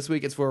promo. This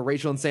week it's for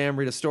Rachel and Sam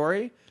read a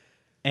story.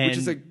 And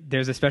is a-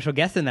 there's a special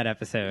guest in that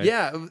episode.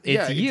 Yeah,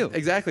 It's you.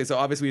 Exactly. So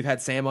obviously we've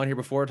had Sam on here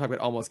before, talk about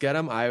Almost Get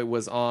 'Em. I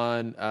was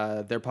on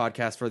their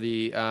podcast for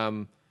the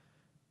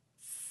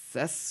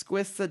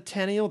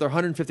Sesquicentennial, their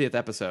 150th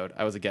episode.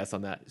 I was a guest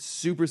on that.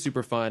 Super,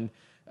 super fun.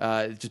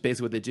 Just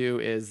basically what they do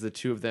is the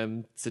two of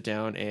them sit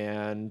down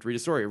and read a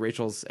story.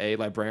 Rachel's a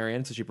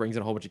librarian, so she brings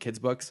in a whole bunch of kids'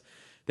 books.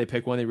 They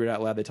pick one, they read it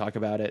out loud, they talk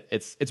about it.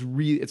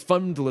 It's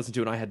fun to listen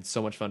to, and I had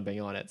so much fun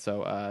being on it.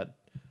 So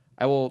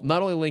I will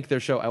not only link their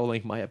show, I will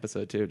link my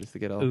episode too, just to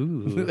get a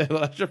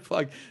little extra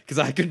plug, because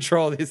I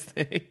control these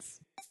things.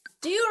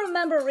 Do you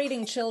remember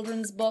reading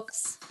children's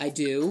books? I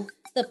do.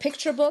 The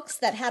picture books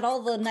that had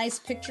all the nice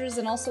pictures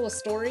and also a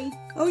story?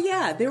 Oh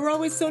yeah, they were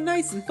always so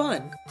nice and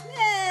fun.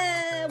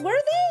 Were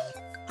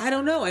they? I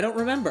don't know, I don't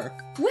remember.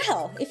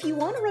 Well, if you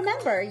want to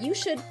remember, you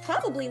should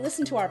probably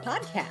listen to our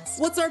podcast.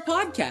 What's our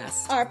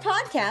podcast? Our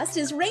podcast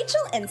is Rachel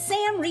and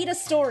Sam Read a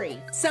Story.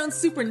 Sounds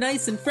super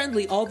nice and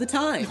friendly all the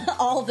time.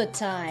 All the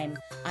time.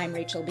 I'm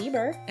Rachel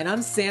Bieber, And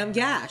I'm Sam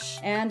Gash.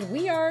 and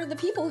we are the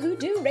people who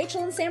do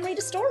Rachel and Sam Read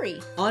a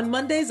Story. On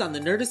Mondays on the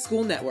Nerdist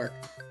School Network.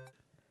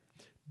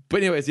 But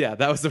anyways, yeah,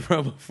 that was the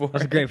promo for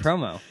That's a great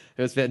promo.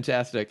 It was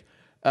fantastic.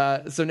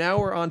 So now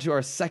we're on to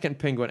our second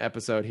Penguin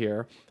episode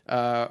here,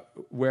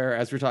 where,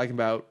 as we're talking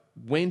about,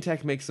 Wayne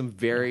Tech makes some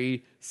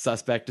very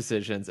suspect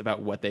decisions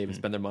about what they even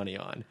spend their money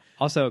on.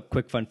 Also, a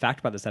quick fun fact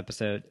about this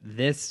episode: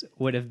 this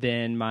would have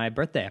been my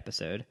birthday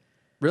episode.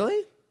 Really?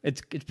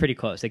 It's pretty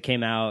close. It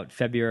came out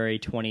February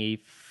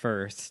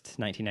 21st,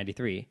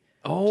 1993.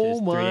 Oh which is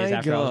 3 days my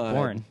after I was God.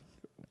 born.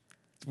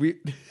 We.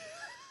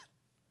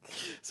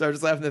 So I'm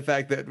just laughing at the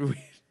fact that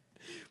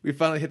we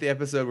finally hit the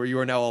episode where you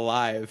are now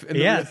alive. In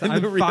the, Yes, in the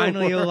I'm real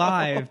finally world.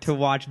 alive to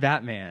watch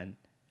Batman.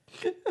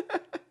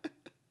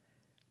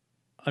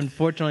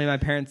 Unfortunately, my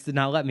parents did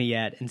not let me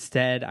yet.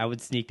 Instead, I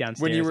would sneak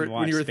downstairs When you were and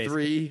watch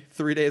Space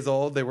three days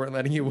old, they weren't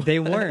letting you watch. They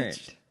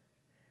weren't.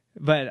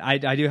 But I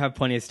do have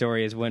plenty of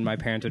stories when my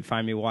parents would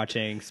find me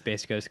watching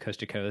Space Ghost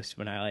Coast to Coast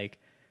when I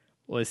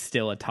was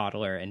still a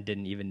toddler and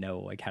didn't even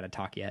know how to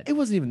talk yet. It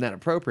wasn't even that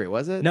appropriate,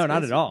 was it? No,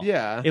 not at all.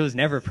 Yeah. It was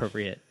never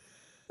appropriate.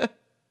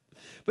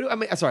 But I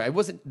mean, sorry, it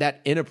wasn't that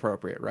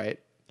inappropriate, right?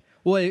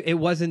 Well, it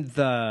wasn't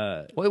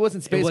the. Well, it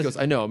wasn't Space was- Ghost.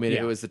 I know. I mean,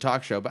 yeah. it was the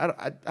talk show, but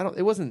I don't.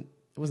 It wasn't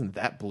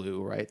that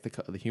blue, right?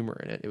 The humor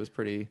in it. It was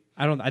pretty.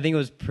 I think it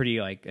was pretty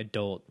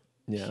adult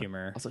Yeah.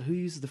 humor. Also, who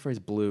uses the phrase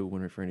blue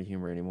when referring to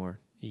humor anymore?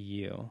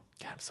 You.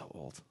 God, I'm so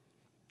old.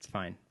 It's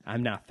fine.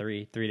 I'm now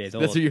 3 days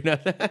old. That's what you're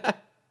not.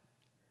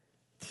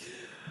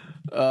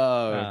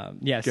 Oh,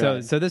 Yeah,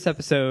 God. so this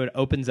episode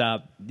opens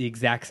up the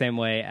exact same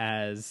way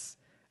as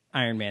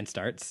Iron Man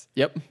starts.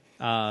 Yep.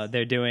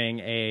 They're doing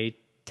a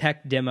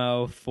tech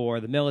demo for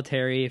the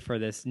military for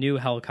this new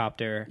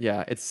helicopter.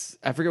 Yeah,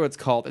 I forget what it's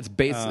called. It's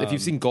basically if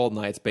you've seen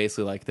Goldeneye, it's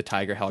basically like the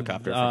Tiger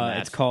helicopter from that.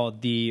 It's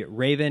called the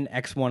Raven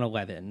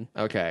X-111,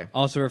 Okay.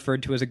 also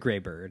referred to as a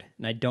Graybird.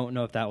 And I don't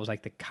know if that was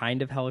the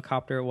kind of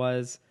helicopter it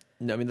was.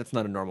 No, I mean that's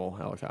not a normal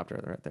helicopter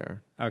right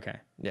there. Okay.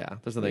 Yeah,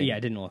 there's nothing. Yeah,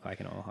 it didn't look like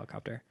a normal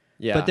helicopter.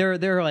 Yeah. But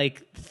there are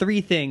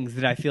 3 things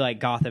that I feel like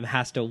Gotham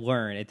has to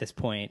learn at this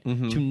point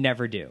to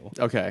never do.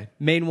 Okay.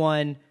 Main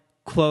one,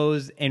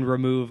 close and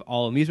remove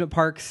all amusement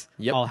parks,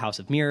 Yep. all House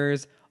of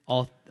Mirrors,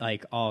 all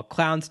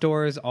clown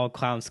stores, all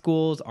clown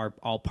schools,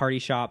 all party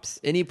shops.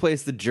 Any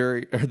place the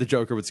jury or the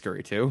Joker would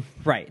scurry to.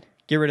 Right.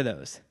 Get rid of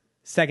those.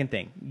 Second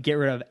thing, get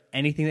rid of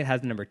anything that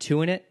has the number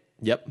 2 in it.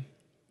 Yep.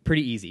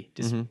 Pretty easy.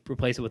 Just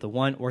replace it with a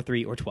 1 or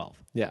 3 or 12.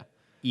 Yeah.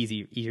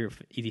 Easy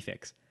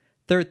fix.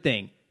 Third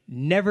thing,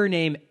 never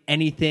name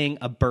anything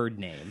a bird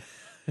name.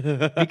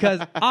 Because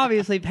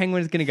obviously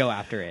Penguin is going to go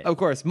after it. Of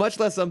course, much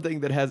less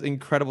something that has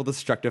incredible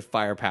destructive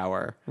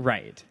firepower.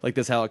 Right. Like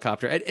this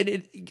helicopter.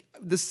 And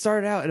this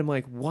started out, and I'm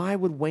like, why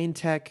would Wayne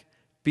Tech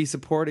be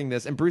supporting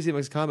this, and Brucey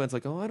makes comments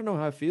like, "Oh, I don't know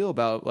how I feel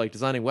about like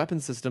designing weapon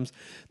systems."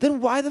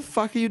 Then why the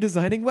fuck are you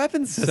designing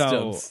weapon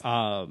systems?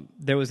 So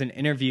there was an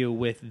interview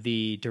with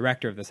the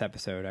director of this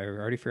episode. I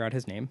already forgot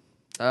his name.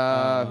 Who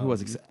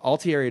was it?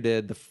 Altieri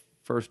did the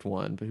first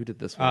one, but who did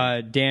this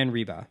one? Dan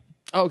Reba.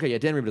 Oh, okay, yeah,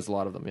 Dan Reba does a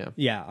lot of them. Yeah.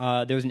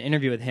 Yeah, there was an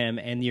interview with him,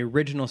 and the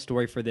original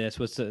story for this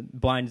was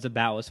Blind as a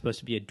Bat was supposed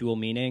to be a dual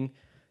meaning,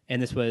 and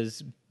this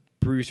was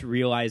Bruce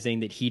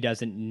realizing that he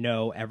doesn't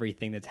know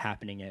everything that's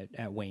happening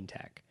at Wayne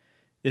Tech.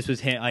 This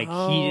was him, like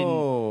Oh,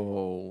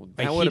 he didn't,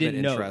 that would have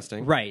been know,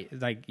 interesting, right?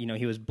 Like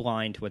he was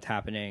blind to what's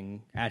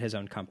happening at his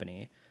own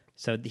company,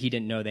 so he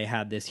didn't know they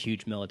had this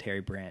huge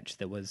military branch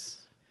that was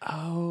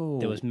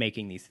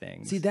making these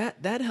things. See,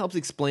 that helps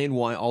explain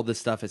why all this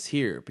stuff is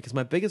here. Because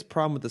my biggest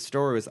problem with the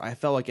story was I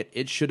felt like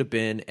it should have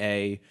been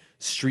a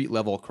street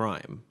level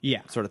crime,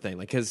 sort of thing.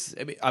 Like, because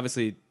I mean,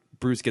 obviously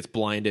Bruce gets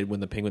blinded when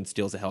the Penguin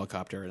steals a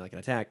helicopter and like an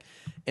attack.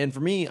 And for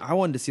me, I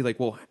wanted to see like,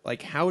 well,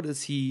 like how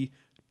does he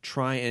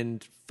try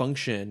and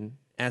function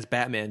as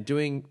Batman,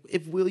 doing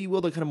if you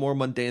will the kind of more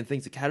mundane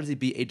things? Like, how does he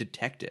be a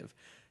detective?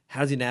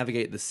 How does he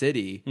navigate the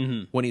city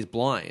when he's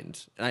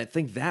blind? And I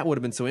think that would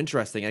have been so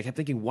interesting. I kept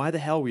thinking, why the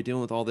hell are we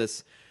dealing with all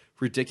this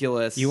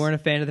ridiculous? You weren't a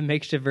fan of the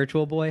makeshift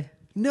Virtual Boy?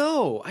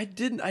 No, I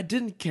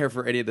didn't care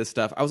for any of this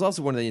stuff. I was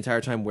also wondering the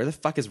entire time, where the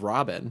fuck is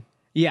Robin?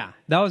 Yeah,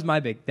 that was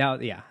my big.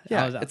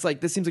 It's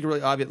like this seems like a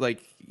really obvious.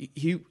 Like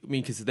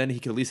because then he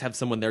could at least have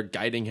someone there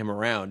guiding him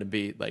around and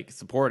be like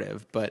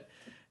supportive. But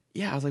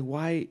yeah, I was like,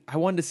 why? I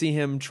wanted to see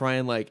him try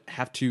and like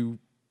have to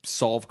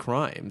solve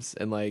crimes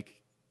and like,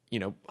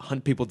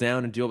 hunt people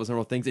down and do all those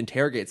normal things,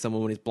 interrogate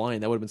someone when he's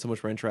blind. That would have been so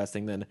much more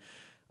interesting than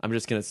I'm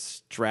just going to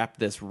strap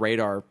this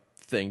radar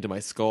thing to my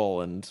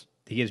skull and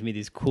he gives me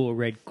these cool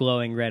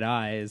glowing red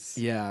eyes.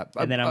 Yeah.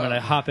 And then I'm going to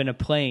hop in a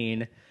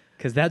plane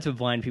because that's what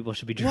blind people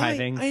should be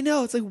driving. I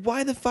know. It's like,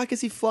 why the fuck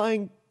is he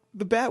flying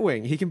the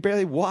Batwing? He can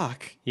barely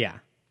walk. Yeah.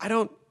 I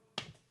don't.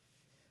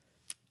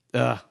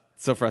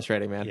 So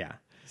frustrating, man. Yeah.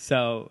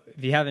 So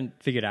if you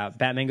haven't figured out,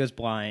 Batman goes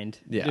blind.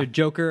 Yeah.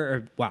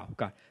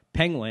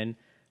 Penguin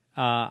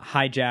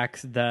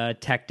hijacks the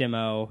tech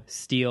demo,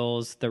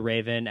 steals the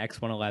Raven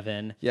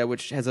X-111. Yeah,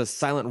 which has a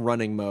silent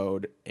running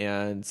mode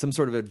and some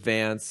sort of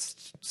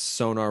advanced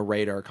sonar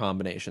radar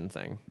combination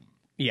thing.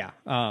 Yeah.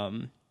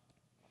 And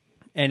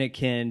it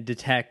can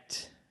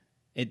detect,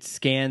 it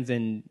scans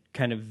and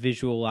kind of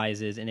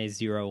visualizes in a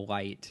zero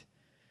light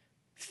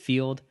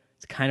field.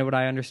 It's kind of what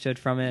I understood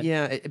from it.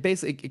 Yeah,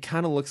 it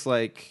kind of looks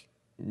like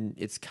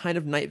it's kind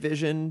of night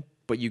vision,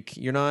 but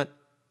you're not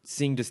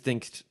seeing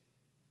distinct.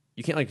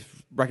 You can't like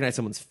recognize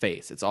someone's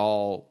face. It's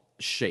all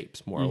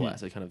shapes, more or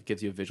less. It kind of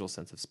gives you a visual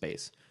sense of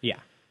space. Yeah.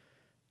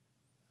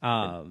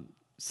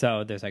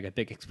 So there's like a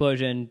big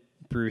explosion.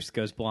 Bruce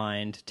goes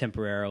blind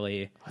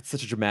temporarily. That's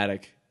such a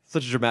dramatic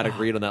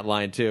read on that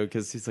line too,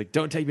 because he's like,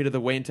 "Don't take me to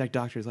the Wayne Tech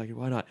doctor." He's like,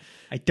 "Why not?"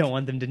 I don't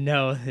want them to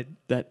know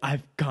that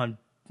I've gone.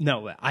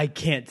 No, I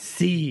can't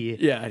see.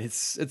 Yeah, and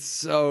it's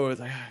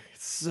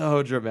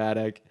so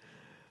dramatic.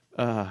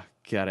 God,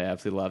 I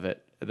absolutely love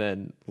it. And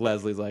then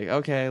Leslie's like,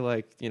 okay,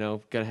 like,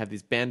 gotta have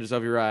these bandages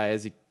over your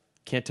eyes. You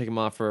can't take them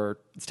off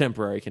it's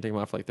temporary. You can't take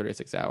them off for like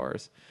 36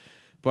 hours.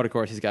 But of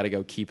course, he's got to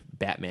go keep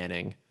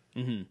Batmaning.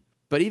 Mm-hmm.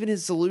 But even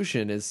his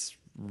solution is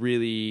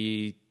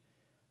really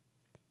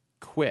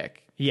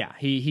quick. Yeah,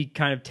 he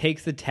kind of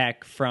takes the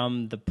tech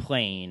from the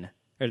plane,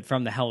 or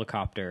from the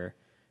helicopter,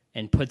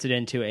 and puts it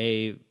into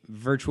a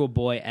Virtual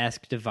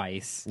Boy-esque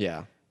device.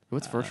 Yeah.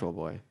 What's Virtual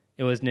Boy?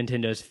 It was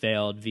Nintendo's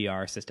failed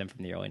VR system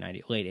from the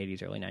late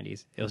 80s, early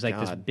 90s. It was like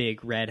this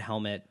big red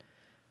helmet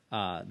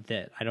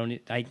that I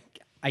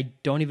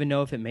don't even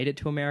know if it made it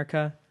to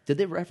America. Did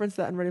they reference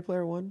that in Ready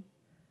Player One?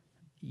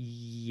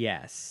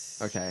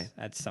 Yes. Okay.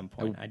 At some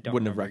point. I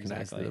wouldn't have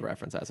recognized exactly the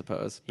reference, I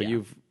suppose. But Yeah.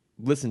 you've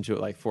listened to it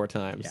like 4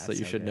 times, Yeah, so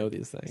you should good. know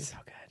these things. So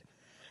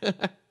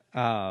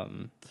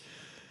good.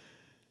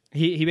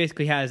 He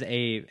basically has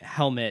a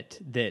helmet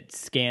that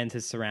scans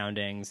his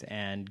surroundings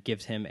and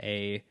gives him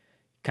a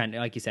kind of,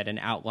 like you said, an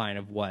outline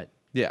of what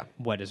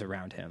is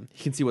around him.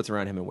 He can see what's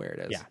around him and where it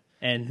is. Yeah.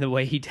 And the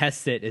way he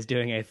tests it is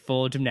doing a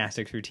full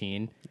gymnastics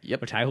routine,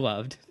 which I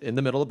loved. In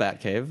the middle of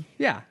Batcave.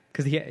 Yeah,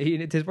 because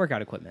it's his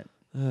workout equipment.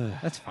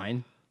 That's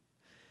fine.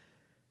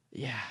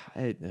 Yeah.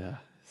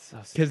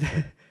 Because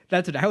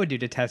that's what I would do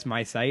to test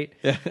my sight.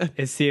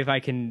 Is see if I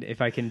can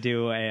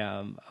do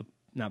a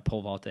not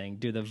pole vaulting,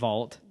 do the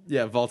vault.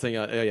 Yeah, vaulting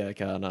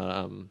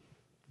on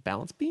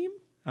balance beam?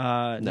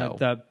 No,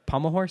 the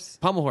pommel horse.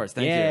 Pommel horse,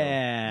 thank you.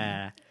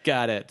 Yeah.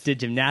 Got it.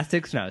 Did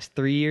gymnastics when I was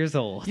 3 years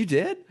old. You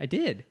did? I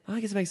did. Oh, I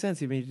guess it makes sense.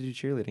 You made to do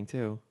cheerleading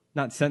too.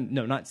 Not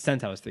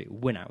since I was 3.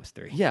 When I was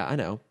 3. Yeah, I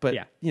know. But,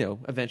 Yeah.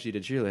 Eventually you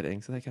did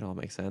cheerleading, so that can all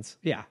make sense.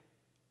 Yeah.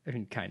 I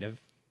mean, kind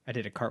of. I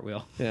did a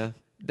cartwheel. Yeah.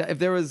 If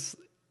there was,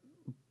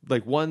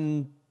 like,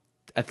 one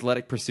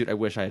athletic pursuit I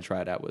wish I had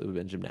tried out, it would have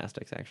been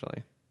gymnastics,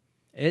 actually.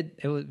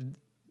 It was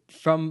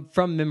from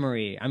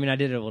memory. I mean, I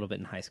did it a little bit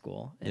in high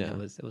school, and Yeah.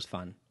 it was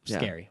fun. It was Yeah.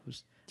 scary.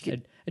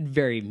 It had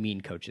very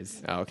mean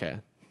coaches. Oh, okay.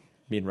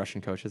 Me and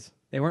Russian coaches.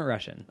 They weren't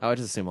Russian. I would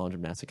just assume all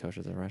gymnastic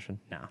coaches are Russian.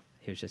 No.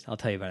 he was just. I'll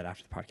tell you about it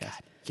after the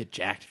podcast. Get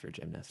jacked if you're a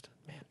gymnast,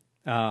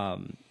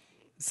 man.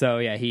 So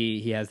yeah,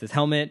 he has this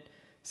helmet.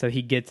 So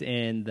he gets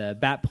in the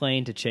bat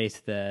plane to chase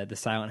the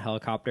silent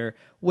helicopter,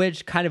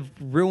 which kind of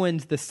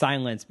ruins the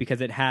silence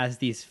because it has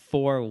these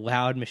 4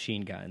 loud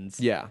machine guns.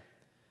 Yeah.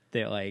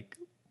 They're like,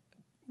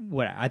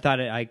 what I thought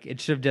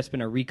it should have just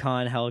been a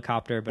recon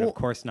helicopter, but of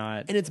course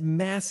not. And it's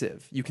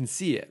massive. You can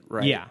see it,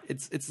 right? Yeah.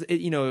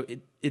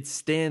 It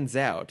stands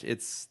out.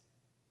 It's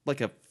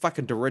like a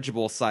fucking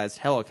dirigible sized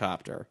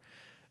helicopter.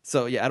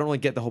 So yeah, I don't really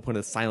get the whole point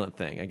of the silent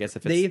thing. I guess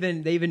if it's...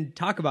 They even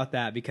talk about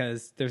that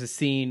because there's a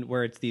scene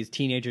where it's these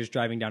teenagers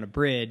driving down a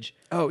bridge.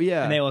 Oh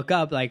yeah. And they look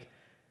up like,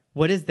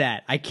 what is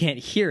that? I can't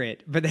hear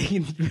it, but they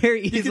can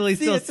very easily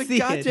still it's see a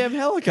goddamn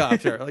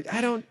helicopter. Like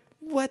yeah.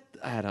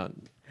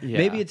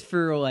 Maybe it's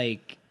for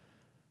like,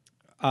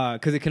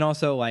 because it can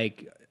also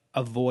like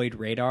avoid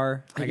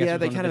radar. I guess Yeah, is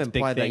they one kind of its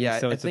big implied that, things. yeah,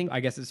 So I I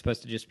guess it's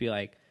supposed to just be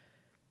like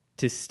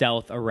to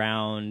stealth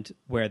around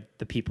where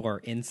the people are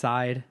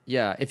inside.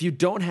 Yeah, if you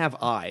don't have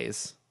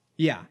eyes,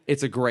 Yeah,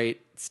 it's a great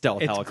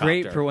stealth it's helicopter.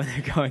 great for when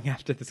they're going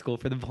after the school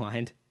for the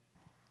blind.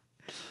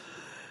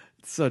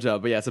 So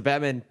dumb. But yeah, so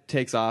Batman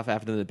takes off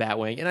after the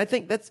Batwing, and I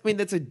think that's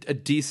a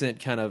decent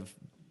kind of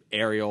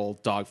aerial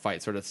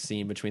dogfight sort of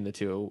scene between the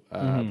two,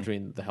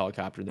 between the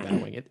helicopter and the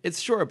Batwing. It's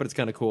short, but it's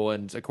kind of cool,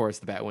 and of course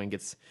the Batwing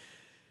gets...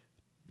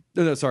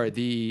 No, sorry.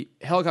 The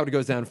helicopter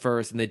goes down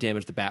first, and they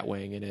damage the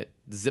Batwing, and it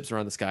zips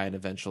around the sky and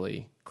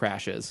eventually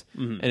crashes.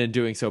 And in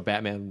doing so,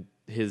 Batman,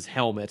 his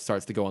helmet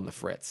starts to go on the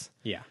fritz.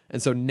 Yeah.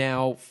 And so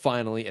now,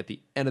 finally, at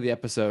the end of the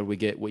episode, we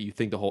get what you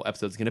think the whole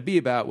episode is going to be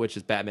about, which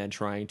is Batman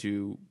trying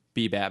to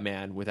be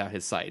Batman without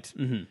his sight.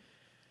 And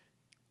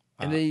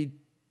they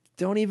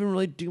don't even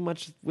really do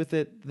much with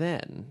it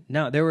then.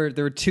 No, there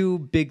were 2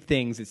 big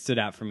things that stood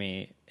out for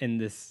me in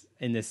this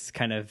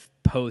kind of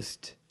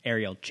post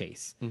aerial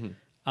chase.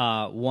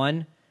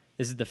 One,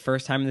 this is the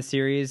first time in the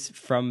series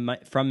from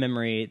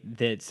memory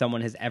that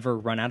someone has ever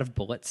run out of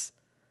bullets.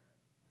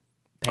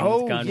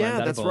 Penguin's gun runs out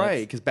of that's bullets.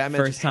 right. Because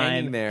Batman's first just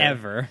hanging time there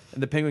ever.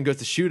 and the Penguin goes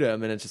to shoot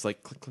him, and it's just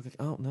like click, click, click.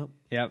 Oh no.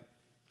 Yep.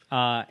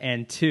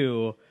 And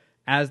 2,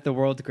 as the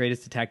world's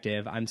greatest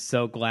detective, I'm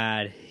so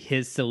glad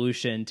his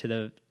solution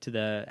to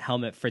the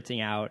helmet fritzing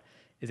out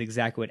is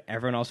exactly what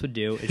everyone else would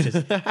do. It's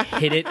just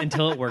hit it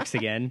until it works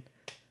again.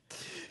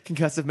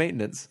 Concussive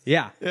maintenance.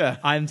 Yeah. Yeah.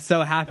 I'm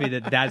so happy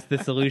that that's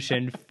the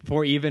solution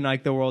for even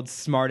like the world's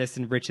smartest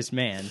and richest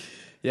man.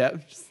 Yeah.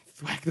 Just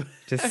whack the...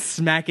 Just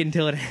smack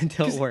until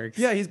it works.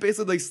 Yeah, he's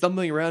basically like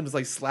stumbling around, just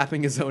like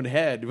slapping his own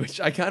head,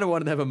 which I kind of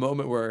wanted to have a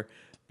moment where...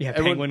 Yeah,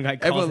 Penguin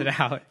like calls it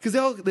out. Because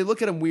they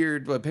look at him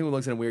weird. Well, Penguin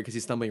looks at him weird because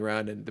he's stumbling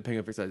around, and the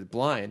Penguin figures out he's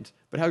blind.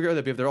 But how great would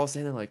that be if they're all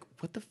standing there like,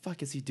 what the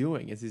fuck is he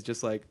doing? Is he's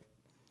just like...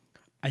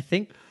 I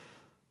think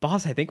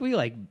we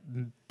like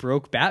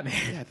broke Batman.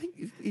 Yeah, I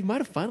think he might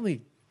have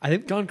finally... I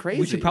think gone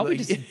crazy. We should probably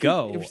Like, just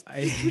go.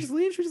 Should we just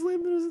leave? Should we just leave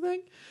him do his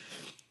thing?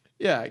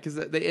 Yeah, because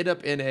they end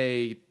up in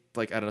a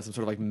like I don't know, some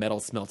sort of like metal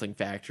smelting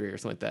factory or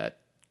something like that.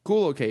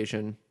 Cool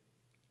location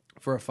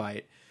for a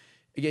fight.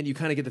 Again, you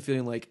kind of get the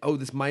feeling like, oh,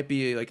 this might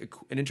be like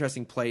an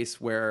interesting place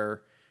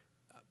where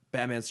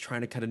Batman's trying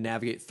to kind of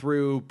navigate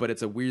through, but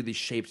it's a weirdly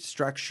shaped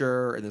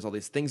structure, and there's all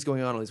these things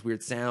going on, all these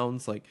weird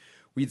sounds. Like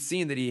we'd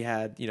seen that he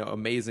had,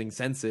 amazing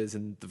senses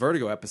in the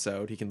Vertigo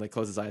episode. He can like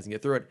close his eyes and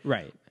get through it.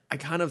 Right. I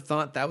kind of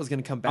thought that was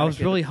going to come back. I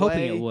was really hoping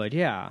play. it would.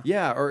 Yeah.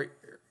 Yeah,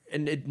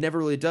 and it never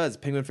really does.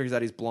 Penguin figures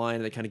out he's blind,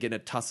 and they kind of get in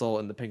a tussle,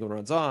 and the Penguin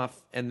runs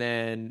off, and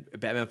then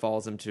Batman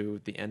follows him to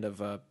the end of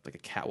a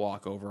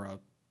catwalk over a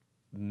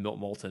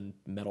molten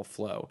metal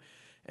flow,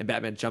 and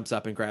Batman jumps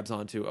up and grabs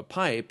onto a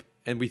pipe,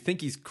 and we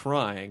think he's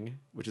crying,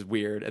 which is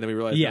weird, and then we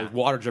realize there's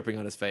water dripping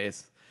on his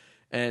face.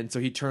 And so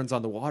he turns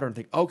on the water and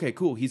think, okay,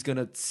 cool. He's going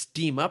to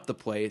steam up the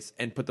place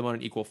and put them on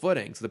an equal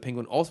footing so the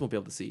Penguin also won't be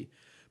able to see.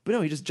 But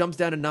no, he just jumps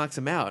down and knocks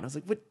him out. And I was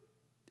like, what?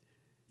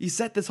 You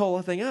set this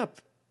whole thing up.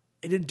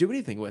 It didn't do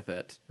anything with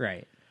it.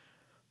 Right.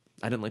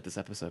 I didn't like this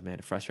episode, man.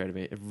 It frustrated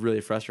me. It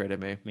really frustrated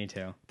me. Me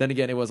too. Then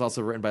again, it was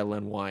also written by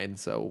Len Wein,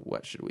 so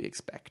what should we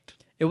expect?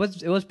 It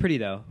was pretty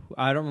though.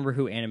 I don't remember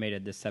who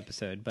animated this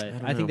episode, but I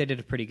know. think they did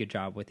a pretty good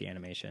job with the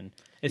animation,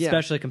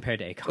 especially compared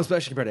to Akon.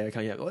 Especially compared to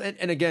Akon, yeah. Well,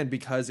 and again,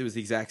 because it was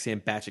the exact same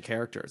batch of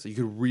characters, so you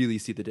could really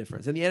see the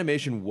difference. And the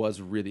animation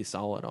was really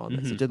solid on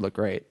this. It did look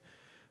great.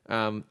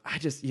 I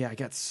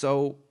got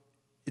so...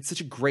 It's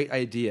such a great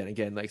idea. And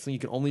again, like something you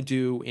can only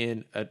do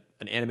in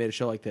an animated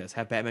show like this.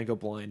 Have Batman go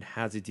blind.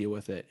 How does he deal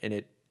with it? And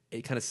it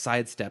kind of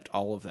sidestepped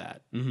all of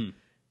that. Mm-hmm.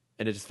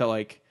 And it just felt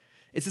like...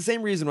 It's the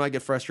same reason why I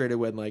get frustrated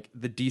when like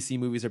the DC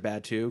movies are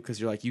bad too, because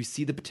you're like, you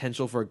see the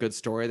potential for a good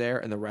story there,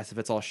 and the rest of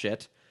it's all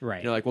shit. Right.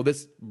 And you're like, well,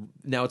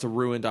 now it's a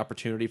ruined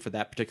opportunity for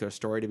that particular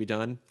story to be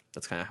done.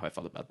 That's kind of how I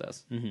felt about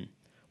this. Mm-hmm.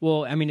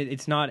 Well, I mean,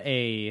 it's not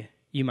a...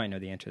 You might know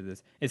the answer to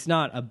this. It's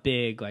not a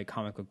big like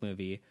comic book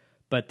movie,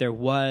 but there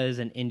was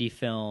an indie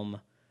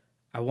film,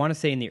 I want to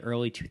say in the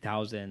early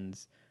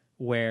 2000s,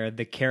 where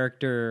the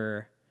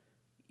character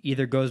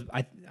either goes...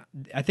 I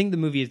think the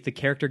movie is the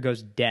character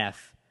goes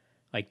deaf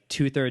like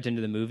 2/3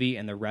 into the movie,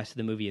 and the rest of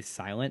the movie is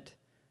silent.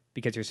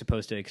 because you're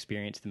supposed to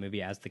experience the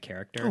movie as the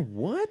character. Oh,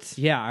 what?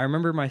 Yeah, I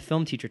remember my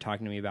film teacher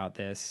talking to me about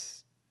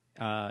this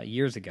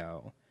years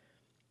ago.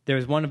 There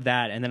was one of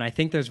that, and then I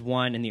think there's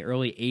one in the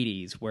early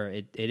 80s where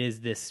it is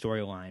this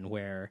storyline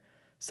where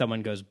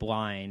someone goes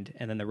blind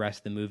and then the rest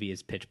of the movie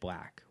is pitch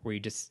black, where you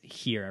just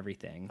hear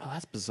everything. Oh,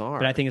 that's bizarre.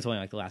 But I think it's only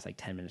like the last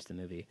 10 minutes of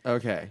the movie.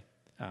 Okay.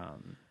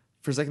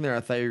 For a second there, I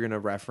thought you were going to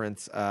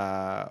reference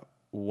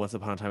Once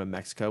Upon a Time in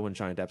Mexico when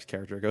Johnny Depp's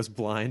character goes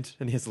blind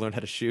and he has to learn how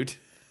to shoot.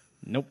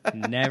 Nope,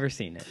 never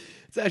seen it.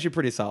 It's actually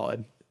pretty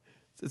solid.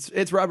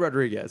 It's Rob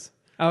Rodriguez.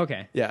 Oh,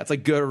 okay. Yeah, it's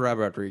like good Rob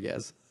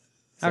Rodriguez.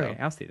 So, Okay,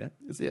 I'll see that.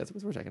 it's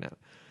worth checking out.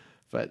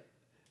 But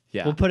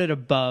yeah. We'll put it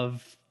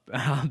above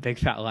Big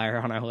Fat Liar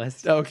on our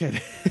list.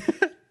 Okay.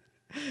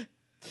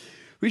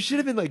 We should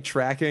have been like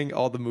tracking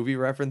all the movie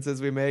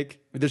references we make.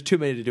 There's too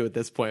many to do at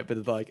this point,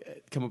 but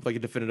like come up with like a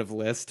definitive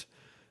list.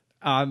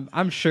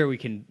 I'm sure we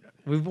can.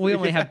 We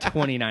only have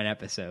 29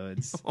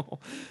 episodes.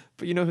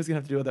 But you know who's gonna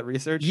have to do all that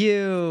research?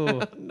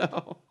 You.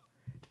 No.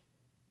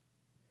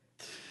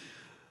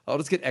 I'll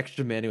just get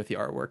extra Manny with the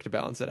artwork to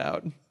balance it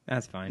out.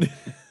 That's fine.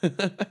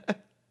 But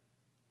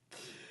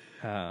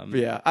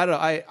yeah, I don't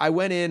know. I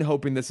went in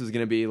hoping this was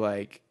gonna be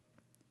like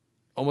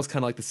almost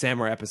kind of like the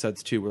Samurai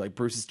episodes too, where like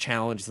Bruce is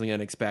challenged something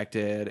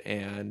unexpected,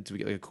 and we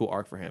get like a cool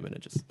arc for him, and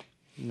it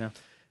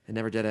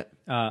never did it.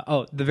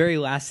 The very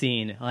last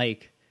scene,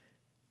 like,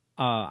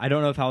 I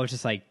don't know if I was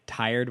just like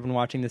tired when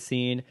watching the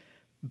scene,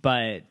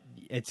 but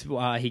it's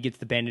he gets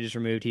the bandages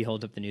removed, he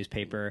holds up the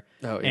newspaper,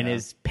 and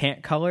his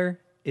pant color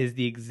is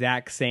the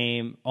exact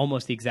same,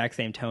 almost the exact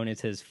same tone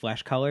as his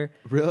flesh color.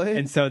 Really?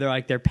 And so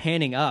they're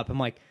panning up. I'm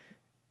like,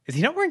 is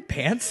he not wearing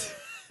pants?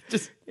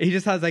 He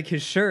just has like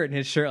his shirt, and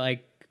his shirt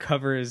like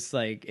covers,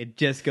 like it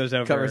just goes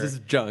over, Covers his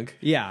junk.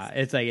 Yeah,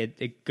 it's like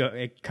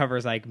it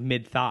covers like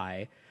mid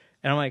thigh,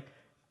 and I'm like,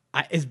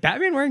 is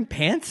Batman wearing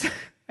pants?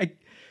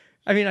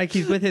 I mean, like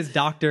he's with his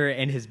doctor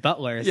and his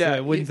butler, so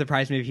it wouldn't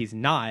surprise me if he's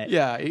not.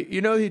 Yeah,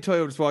 you know he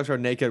totally just walks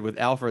around naked with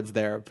Alfred's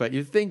there, but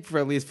you'd think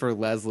at least for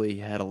Leslie he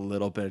had a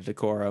little bit of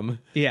decorum.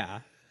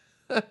 Yeah.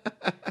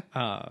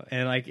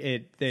 And like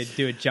they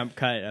do a jump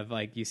cut of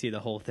like you see the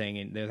whole thing,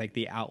 and there's like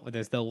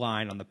there's the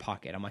line on the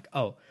pocket. I'm like,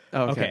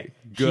 okay,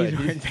 good. He's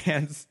wearing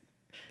pants.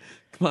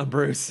 Come on,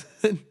 Bruce,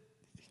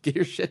 get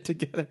your shit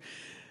together.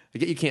 I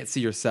get you can't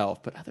see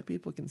yourself, but other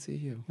people can see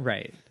you.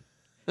 Right.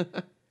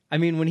 I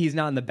mean, when he's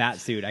not in the bat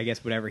suit, I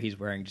guess whatever he's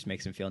wearing just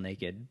makes him feel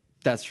naked.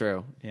 That's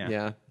true.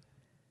 Yeah.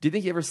 Do you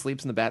think he ever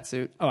sleeps in the bat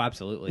suit? Oh,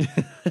 absolutely.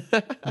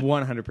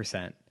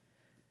 100%.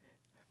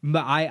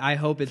 But I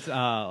hope it's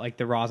like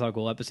the Ra's al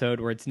Ghul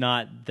episode where it's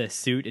not the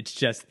suit, it's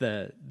just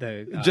the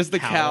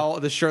cowl,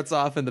 the shirts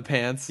off and the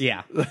pants.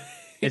 Yeah.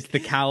 It's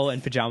the cowl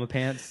and pajama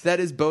pants. That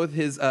is both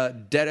his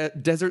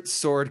Desert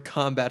Sword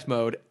combat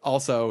mode,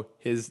 also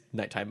his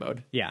nighttime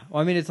mode. Yeah.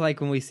 Well, I mean, it's like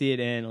when we see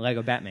it in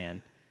Lego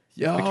Batman.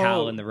 Yo. The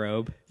cowl and the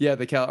robe. Yeah,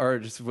 the cowl, or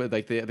just with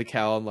like the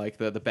cowl and like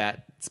the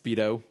bat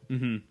Speedo.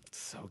 Mm-hmm.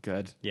 So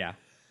good. Yeah.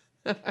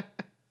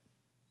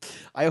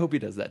 I hope he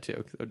does that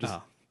too.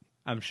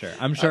 I'm sure.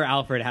 I'm sure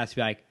Alfred has to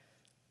be like,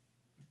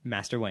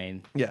 Master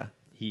Wayne. Yeah.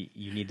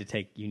 You need to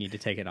take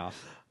it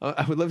off.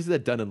 I would love to see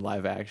that done in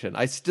live action.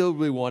 I still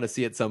really want to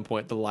see at some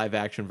point the live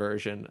action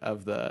version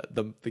of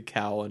the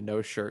cowl and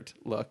no shirt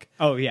look.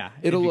 Oh yeah,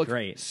 it'll look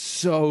great.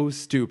 So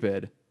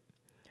stupid.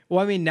 Well,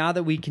 I mean, now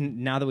that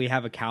we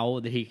have a cowl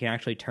that he can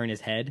actually turn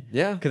his head.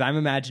 Yeah. Because I'm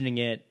imagining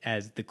it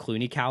as the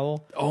Clooney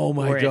cowl. Oh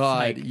my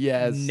God!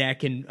 Yes.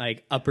 Neck and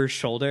like upper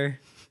shoulder.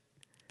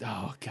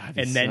 Oh God.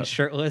 And then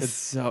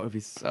shirtless. It'd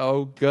be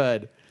so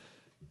good.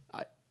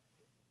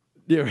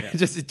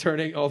 Just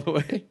turning all the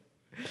way.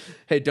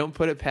 Hey, don't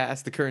put it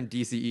past the current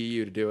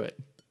DCEU to do it.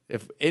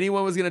 If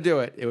anyone was going to do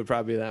it, it would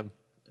probably be them.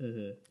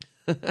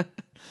 Mm-hmm.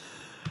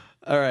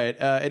 All right.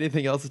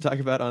 Anything else to talk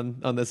about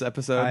on this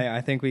episode?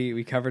 I think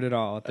we covered it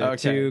all. The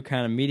two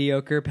kind of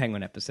mediocre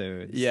Penguin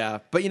episodes. Yeah,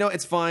 but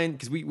it's fine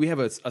because we have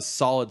a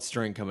solid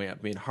string coming up.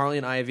 I mean, Harley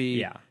and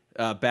Ivy,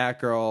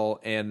 Batgirl,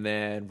 and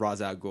then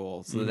Ra's al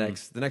Ghul. So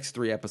the next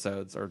 3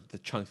 episodes, or the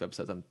chunks of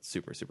episodes, I'm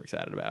super, super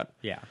excited about.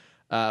 Yeah.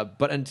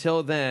 But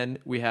until then,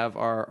 we have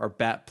our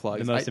bat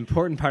plugs. The most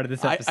important part of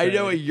this episode. I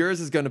know what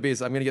yours is going to be,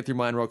 so I'm going to get through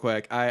mine real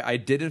quick. I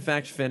did, in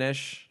fact,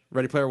 finish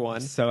Ready Player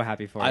One. So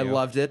happy for you. I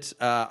loved it.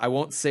 I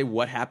won't say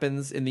what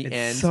happens in the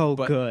end. So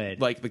but good.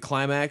 Like the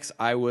climax,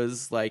 I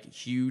was like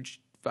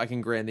huge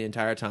fucking grin the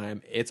entire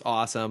time. It's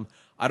awesome.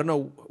 I don't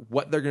know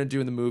what they're going to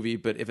do in the movie,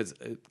 but if it's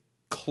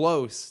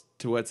close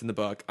to what's in the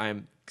book,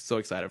 I'm so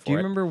excited for it. Do you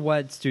remember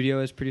what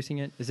studio is producing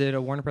it? Is it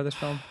a Warner Brothers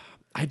film?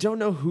 I don't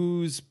know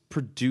who's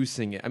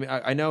producing it. I mean,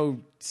 I know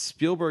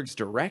Spielberg's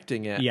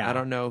directing it. Yeah. I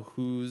don't know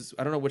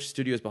which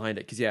studio is behind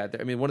it. Because,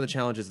 I mean, one of the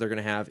challenges they're going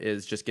to have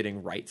is just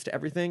getting rights to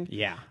everything.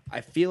 Yeah. I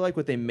feel like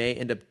what they may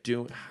end up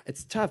doing,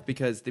 it's tough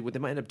because what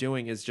they might end up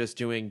doing is just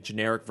doing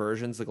generic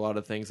versions, like a lot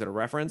of things that are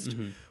referenced,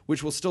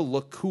 which will still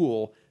look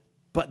cool.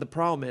 But the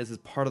problem is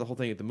part of the whole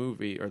thing of the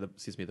movie, or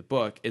the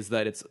book, is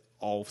that it's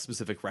all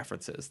specific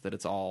references, that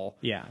it's all...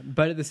 Yeah,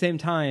 but at the same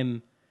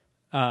time...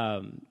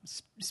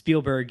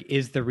 Spielberg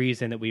is the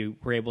reason that we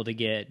were able to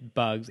get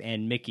Bugs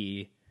and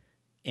Mickey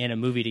in a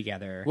movie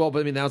together. Well, but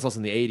I mean, that was also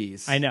in the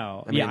 80s. I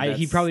know. I mean, he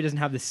that's- probably doesn't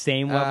have the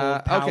same level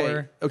of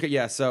power. Okay,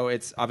 yeah. So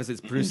it's obviously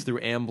it's produced through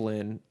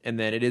Amblin, and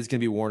then it is going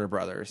to be Warner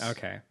Brothers.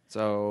 Okay.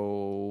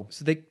 So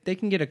So they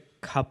can get a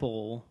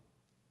couple.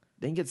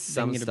 they can get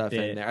some get a stuff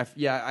in bit.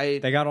 there.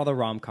 They got all the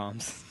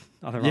rom-coms,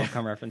 all the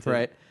rom-com references.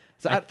 right.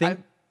 So I think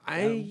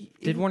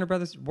did Warner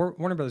Brothers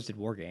did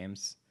War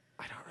Games.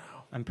 I don't know.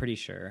 I'm pretty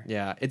sure.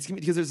 Yeah, it's gonna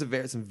be, because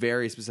there's some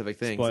very specific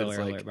things. Spoiler It's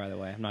like, alert, by the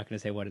way. I'm not going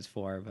to say what it's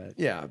for, but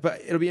yeah,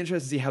 but it'll be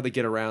interesting to see how they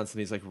get around some of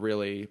these like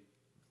really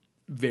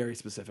very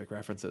specific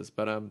references.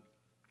 But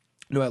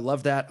no, I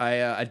love that.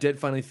 I did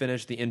finally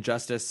finish the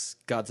Injustice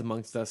Gods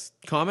Amongst Us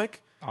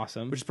comic,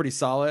 awesome. which is pretty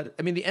solid.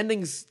 I mean, the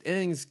ending's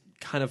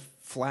kind of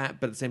flat,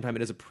 but at the same time,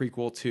 it is a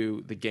prequel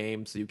to the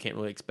game, so you can't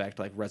really expect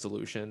like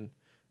resolution.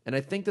 And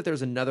I think that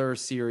there's another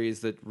series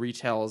that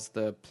retells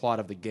the plot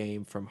of the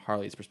game from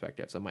Harley's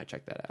perspective, so I might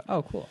check that out.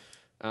 Oh, cool.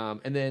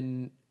 And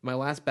then my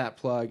last bat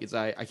plug is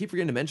I keep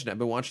forgetting to mention it. I've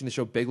been watching the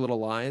show Big Little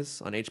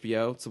Lies on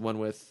HBO. It's the one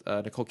with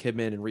Nicole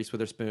Kidman and Reese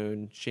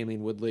Witherspoon, Shailene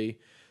Woodley.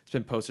 There's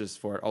been posters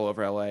for it all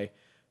over LA.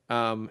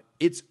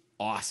 It's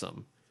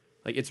awesome.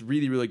 Like, it's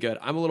really, really good.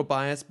 I'm a little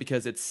biased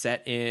because it's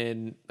set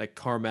in like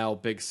Carmel,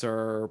 Big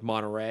Sur,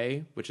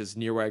 Monterey, which is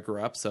near where I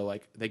grew up. So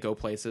like they go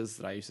places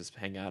that I used to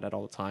hang out at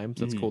all the time.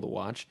 So it's cool to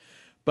watch.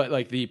 But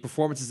like the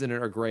performances in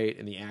it are great,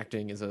 and the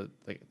acting is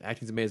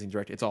acting's amazing.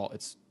 Directed,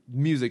 it's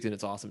music, and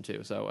it's awesome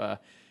too. So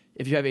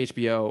if you have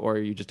HBO or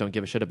you just don't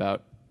give a shit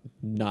about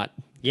not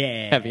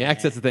having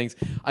access to things,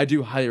 I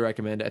do highly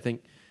recommend it. I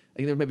think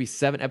there may be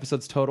 7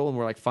 episodes total, and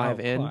we're like 5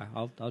 in.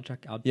 Cool. I'll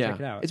check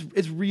it out.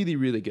 It's really,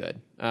 really good.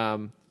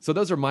 So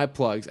those are my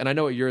plugs, and I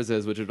know what yours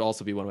is, which would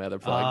also be one of my other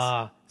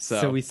plugs.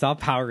 So we saw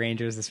Power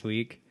Rangers this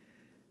week.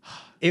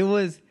 It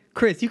was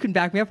Chris. You can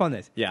back me up on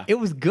this. Yeah. it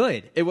was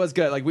good. It was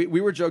good. Like we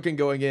were joking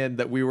going in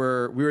that we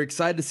were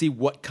excited to see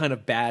what kind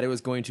of bad it was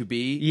going to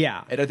be.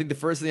 Yeah. And I think the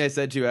first thing I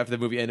said to you after the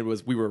movie ended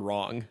was we were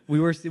wrong. We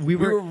were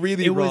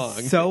really it wrong.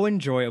 was so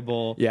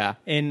enjoyable. Yeah.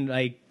 And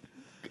like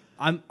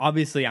I'm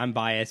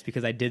biased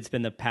because I did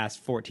spend the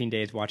past 14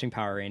 days watching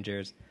Power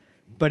Rangers,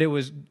 but it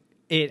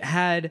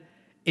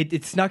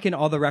snuck in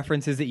all the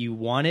references that you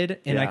wanted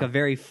in like a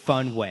very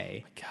fun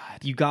way. Oh my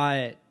God. You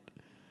got,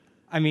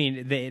 I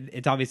mean,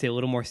 it's obviously a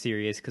little more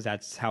serious because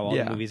that's how all the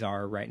Yeah. movies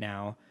are right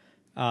now.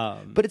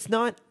 But it's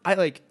not.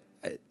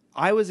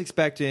 I was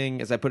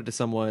expecting, as I put it to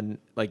someone,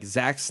 like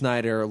Zack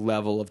Snyder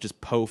level of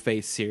just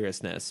po-face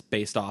seriousness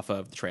based off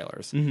of the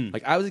trailers.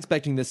 Like I was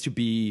expecting this to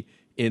be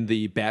in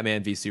the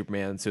Batman v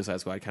Superman Suicide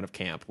Squad kind of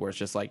camp, where it's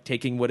just like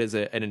taking what is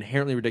an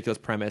inherently ridiculous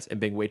premise and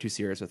being way too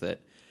serious with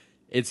it.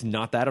 It's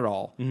not that at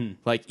all.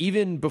 Like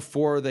even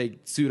before they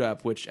suit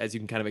up, which as you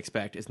can kind of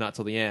expect is not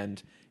till the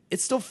end,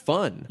 it's still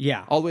fun.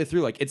 Yeah. All the way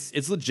through. Like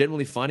it's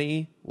legitimately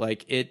funny.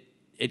 Like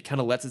it kind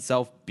of lets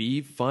itself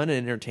be fun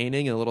and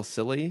entertaining and a little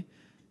silly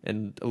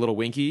and a little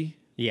winky.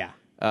 Yeah.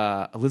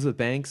 Elizabeth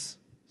Banks,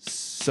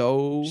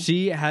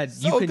 She had,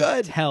 so you could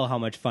good. tell how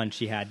much fun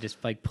she had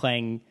just like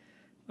playing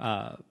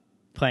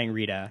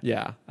Rita.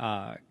 Yeah.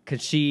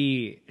 Because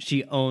she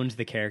owns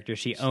the character.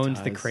 She owns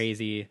the does.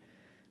 crazy.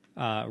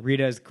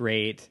 Rita's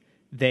great.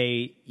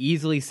 They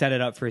easily set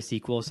it up for a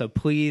sequel. So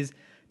please,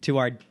 to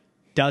our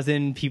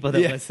dozen people that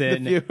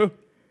listen, the few.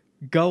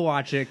 go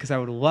watch it because I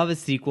would love a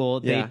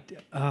sequel. Yeah.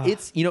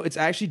 It's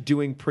actually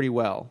doing pretty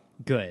well.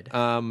 Good.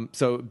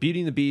 So Beauty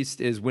and the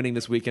Beast is winning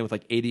this weekend with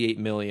like 88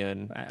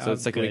 million. So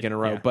it's second good. week in a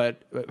row. Yeah.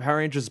 But Power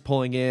Rangers is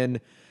pulling in,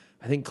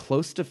 I think,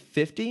 close to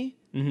 50,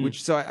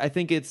 which so I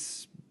think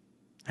it's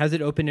Has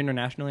it opened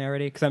internationally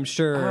already? Because I'm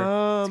sure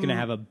it's going to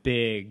have a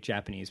big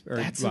Japanese or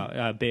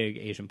a big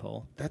Asian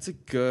pull. that's a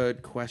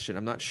good question.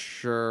 I'm not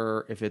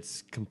sure if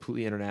it's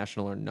completely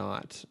international or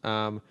not.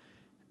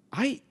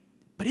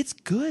 But it's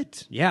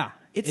good. Yeah,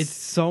 It's- it's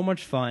so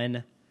much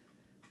fun.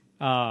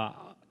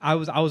 I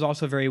was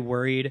also very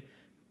worried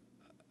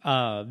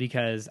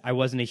because I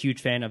wasn't a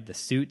huge fan of the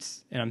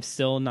suits, and I'm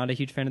still not a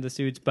huge fan of the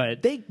suits.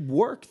 But They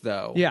work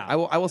though. Yeah.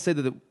 I will say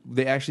that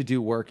they actually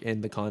do work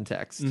in the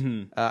context.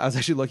 I was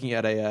actually looking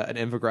at an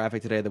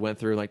infographic today that went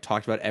through and like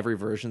talked about every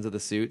versions of the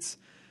suits.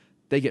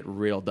 They get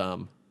real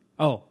dumb.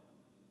 oh,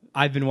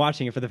 I've been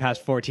watching it for the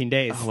past 14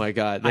 days. Oh my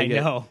God. I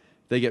know.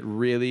 They get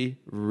really,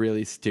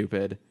 really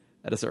stupid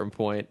at a certain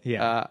point.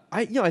 Yeah.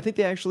 I think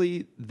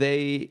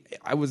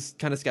I was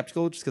kind of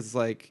skeptical just because it's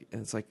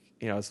like,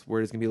 I was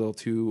worried it's gonna be a little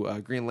too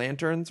Green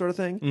Lantern sort of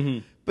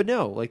thing. But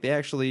no, like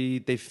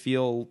they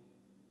feel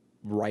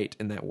right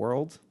in that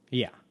world,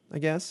 Yeah. I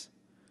guess.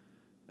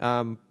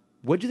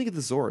 What do you think of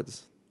the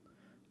Zords?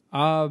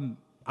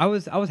 I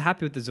was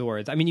happy with the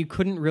Zords. I mean, you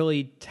couldn't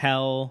really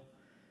tell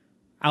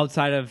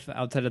outside of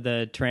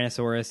the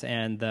Tyrannosaurus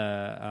and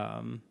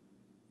the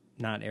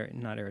not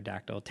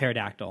Aerodactyl,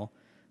 Pterodactyl.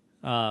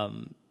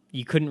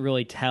 You couldn't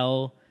really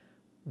tell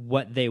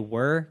what they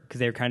were because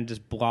they were kind of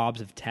just blobs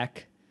of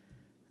tech.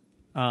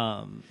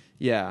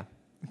 Yeah.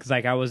 Because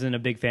like I wasn't a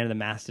big fan of the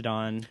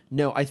Mastodon.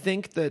 No, I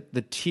think that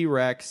the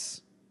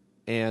T-Rex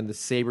and the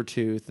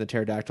Sabretooth and the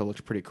Pterodactyl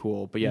looked pretty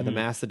cool. But yeah, the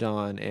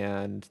Mastodon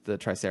and the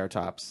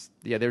Triceratops,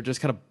 they're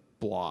just kind of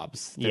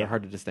blobs. They're Yeah.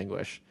 hard to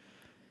distinguish.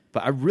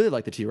 But I really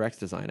like the T-Rex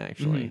design,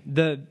 actually.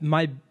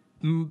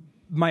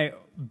 My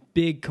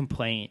big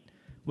complaint,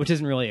 which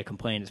isn't really a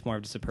complaint, it's more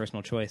of just a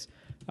personal choice.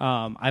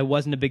 I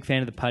wasn't a big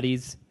fan of the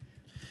putties.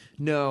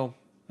 No.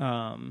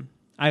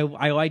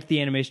 I liked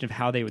the animation of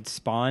how they would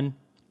spawn.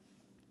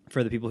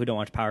 For the people who don't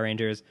watch Power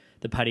Rangers,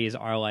 the putties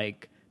are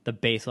like the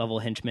base level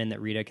henchmen that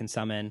Rita can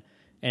summon,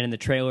 and in the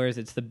trailers,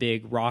 it's the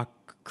big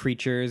rock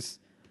creatures.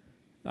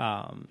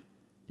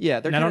 Yeah,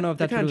 they're And I don't know if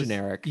that's kind what of it was-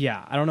 generic.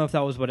 Yeah, I don't know if that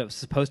was what it was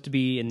supposed to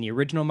be in the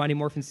original Mighty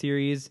Morphin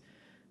series,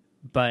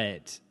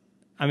 but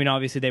I mean,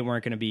 obviously they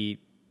weren't going to be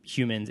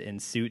humans in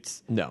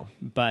suits. No.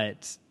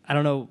 But I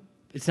don't know.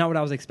 It's not what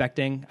I was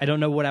expecting. I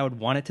don't know what I would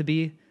want it to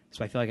be,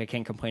 so I feel like I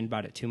can't complain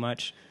about it too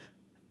much.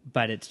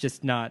 But it's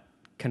just not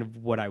kind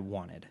of what I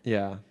wanted.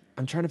 Yeah.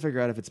 I'm trying to figure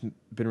out if it's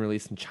been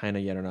released in China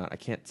yet or not. I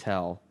can't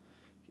tell.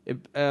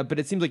 But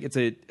it seems like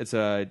it's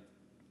a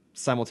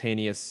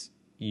simultaneous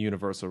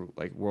universal,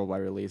 like,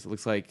 worldwide release. It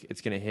looks like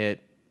it's going to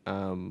hit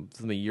some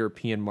of the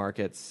European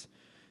markets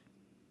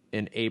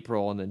in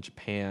April, and then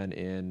Japan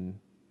in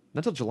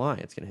not till July.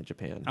 It's going to hit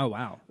Japan. Oh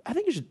wow! I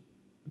think it should.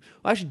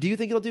 Well, actually, do you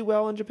think it'll do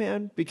well in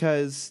Japan?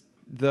 Because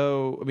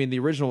though, I mean, the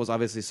original was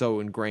obviously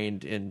so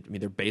ingrained in. I mean,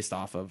 they're based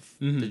off of.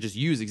 They just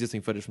use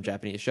existing footage from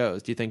Japanese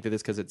shows. Do you think that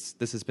this, because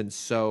this has been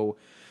so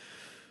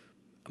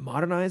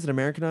modernized and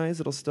Americanized,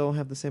 it'll still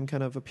have the same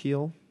kind of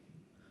appeal?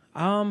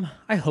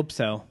 I hope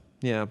so.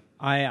 Yeah,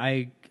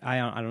 I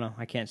don't know.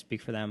 I can't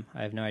speak for them.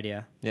 I have no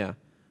idea. yeah.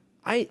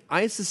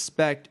 I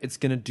suspect it's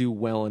going to do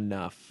well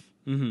enough.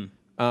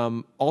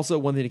 Also,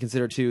 one thing to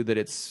consider too, that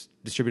it's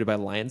distributed by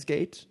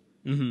Lionsgate,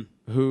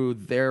 who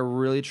they're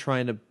really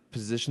trying to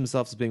position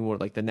themselves as being more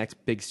like the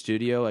next big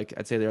studio. Like,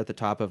 I'd say they're at the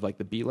top of like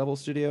the B-level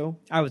studio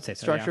I would say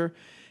so. structure.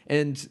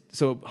 And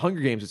so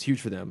Hunger Games was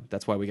huge for them.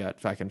 That's why we got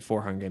fucking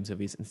 4 Hunger Games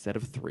movies instead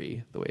of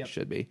 3, the way it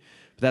should be.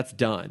 But that's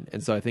done.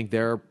 And so I think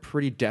they're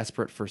pretty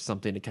desperate for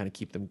something to kind of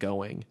keep them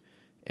going.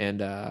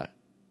 And I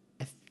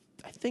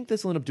think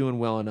this will end up doing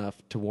well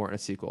enough to warrant a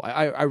sequel.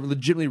 I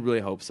legitimately really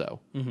hope so.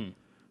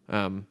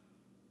 Because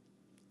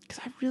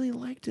I really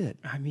liked it.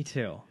 Me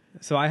too.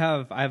 So I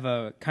have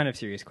a kind of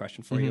serious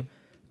question for you.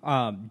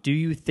 Do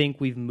you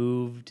think we've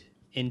moved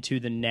into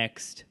the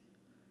next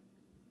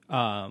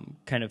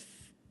kind of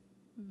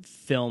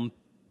film,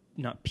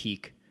 not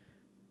peak,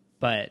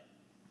 but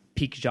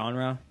peak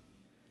genre?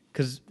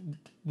 Because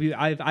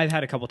I've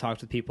had a couple talks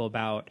with people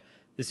about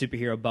the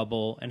superhero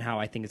bubble and how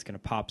I think it's going to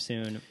pop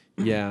soon.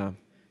 Yeah.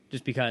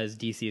 Just because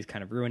DC is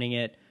kind of ruining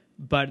it,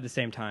 but at the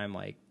same time,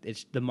 like,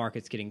 the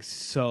market's getting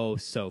so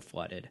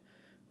flooded.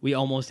 We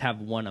almost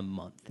have one a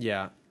month.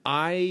 Yeah.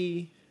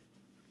 I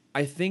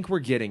think we're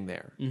getting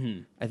there.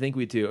 I think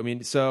we do. I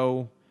mean,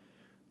 so,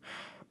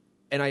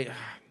 and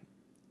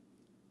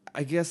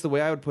I guess the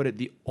way I would put it,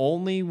 the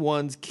only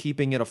ones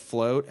keeping it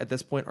afloat at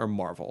this point are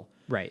Marvel.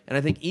 Right. And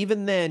I think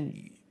even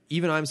then,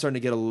 even I'm starting to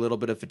get a little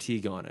bit of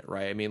fatigue on it,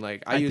 right? I mean,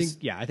 like, I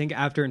think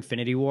after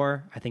Infinity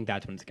War, I think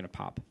that's when it's going to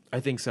pop. I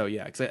think so,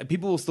 yeah. Because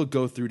people will still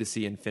go through to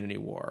see Infinity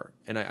War.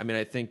 And I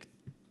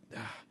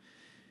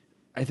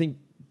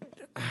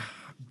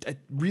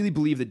really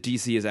believe that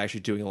DC is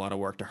actually doing a lot of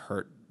work to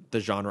hurt the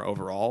genre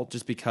overall,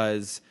 just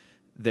because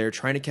they're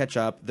trying to catch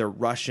up, they're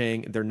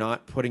rushing, they're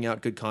not putting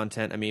out good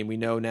content. I mean, we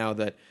know now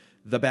that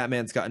the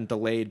Batman's gotten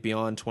delayed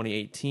beyond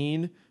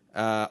 2018.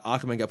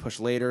 Aquaman got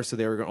pushed later, so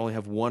they were going to only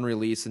have one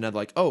release, and then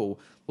like, oh,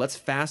 let's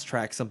fast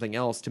track something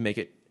else to make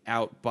it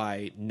out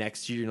by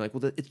next year. And you're like,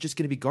 well, it's just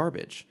going to be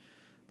garbage.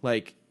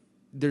 Like,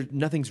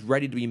 nothing's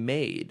ready to be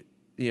made.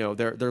 You know,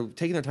 they're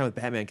taking their time with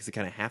Batman because they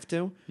kind of have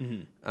to.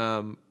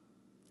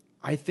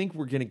 I think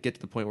we're going to get to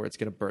the point where it's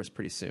going to burst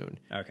pretty soon.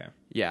 Okay.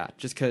 Yeah,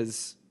 just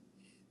because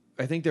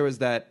I think there was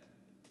that.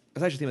 I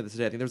was actually thinking about this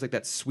today. I think there was like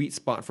that sweet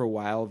spot for a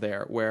while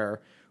there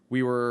where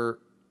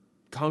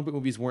comic book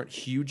movies weren't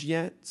huge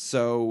yet,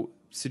 so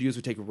studios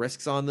would take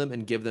risks on them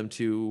and give them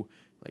to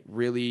like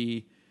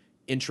really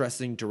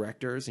interesting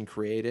directors and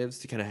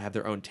creatives to kind of have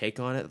their own take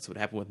on it. That's what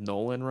happened with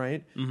Nolan,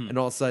 right? And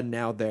all of a sudden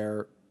now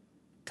they're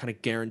kind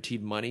of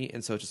guaranteed money,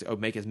 and so it's just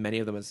make as many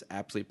of them as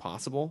absolutely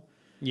possible.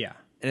 Yeah.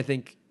 And I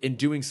think in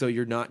doing so,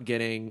 you're not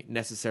getting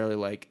necessarily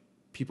like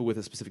people with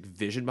a specific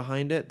vision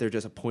behind it. They're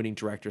just appointing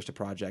directors to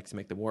projects to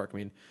make them work. I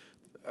mean,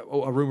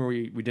 a rumor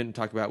we didn't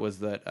talk about was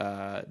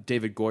that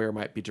David Goyer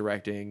might be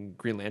directing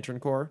Green Lantern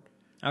Corps.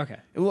 Okay.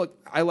 And look,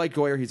 I like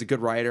Goyer. He's a good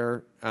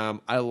writer.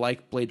 I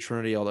like Blade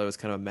Trinity, although it's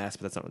kind of a mess,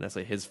 but that's not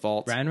necessarily his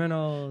fault. Ryan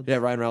Reynolds. Yeah,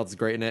 Ryan Reynolds is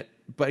great in it.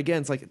 But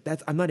again, it's like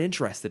I'm not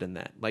interested in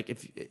that. Like,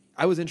 if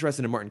I was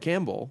interested in Martin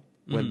Campbell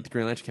when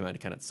Green Lantern came out, it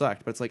kind of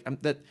sucked. But it's like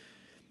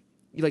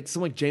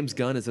someone like James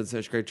Gunn has done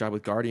such a great job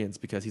with Guardians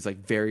because he's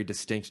like very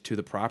distinct to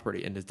the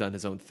property and has done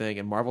his own thing,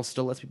 and Marvel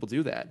still lets people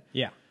do that.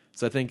 Yeah.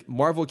 So I think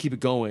Marvel will keep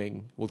it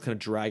going. We'll kind of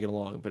drag it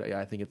along, but yeah,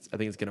 I think it's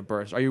going to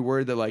burst. Are you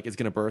worried that like it's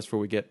going to burst before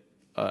we get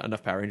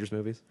enough Power Rangers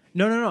movies?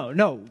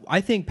 No.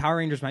 I think Power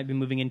Rangers might be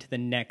moving into the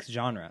next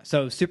genre.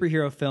 So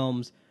superhero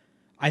films,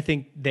 I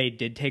think they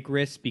did take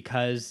risks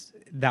because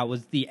that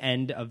was the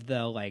end of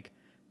the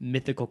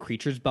mythical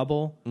creatures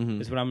bubble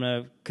is what I'm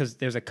gonna, because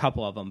there's a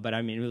couple of them, but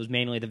I mean it was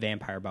mainly the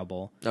vampire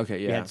bubble. Okay,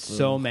 we yeah. had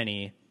so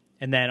many,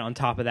 and then on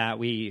top of that,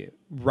 we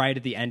right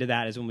at the end of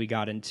that is when we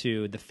got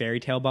into the fairy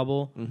tale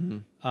bubble.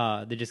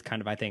 That just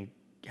kind of, I think,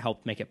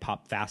 helped make it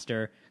pop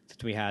faster,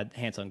 since we had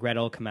Hansel and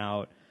Gretel come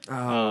out.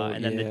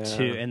 And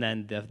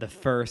then the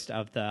first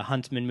of the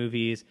Huntsman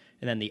movies,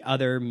 and then the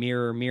other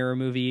Mirror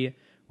movie,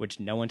 which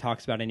no one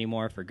talks about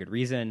anymore for good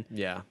reason.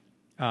 Yeah.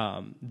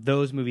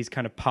 Those movies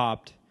kind of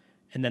popped,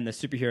 and then the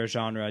superhero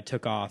genre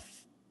took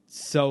off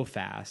so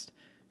fast.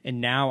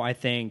 And now I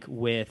think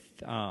with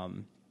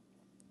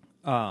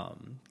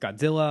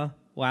Godzilla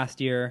last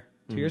year,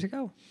 2 years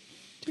ago,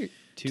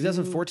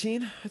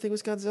 2014, I think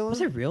was Godzilla. Was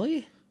it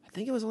really? I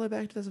think it was all the way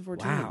back to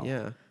 2014. Wow.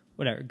 Yeah.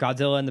 Whatever.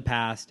 Godzilla in the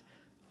past,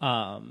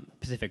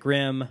 Pacific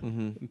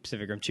Rim,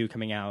 Pacific Rim 2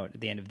 coming out at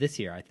the end of this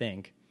year, I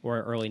think,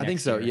 or early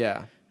next year. I think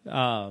so,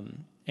 yeah.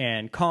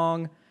 And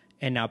Kong,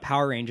 and now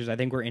Power Rangers. I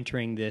think we're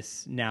entering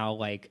this now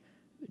like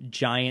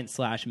giant /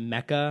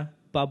 mecha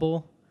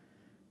bubble,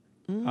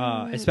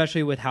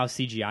 especially with how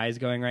CGI is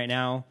going right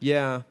now.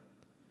 Yeah.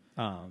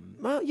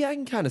 Well, yeah, I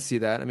can kind of see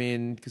that. I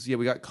mean, because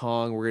we got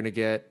Kong. We're gonna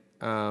get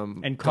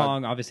and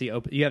Kong obviously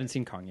open. You haven't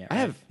seen Kong yet, right?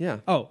 I have, yeah.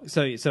 Oh,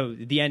 so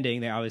the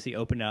ending, they obviously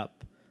open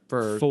up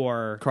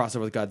for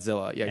crossover with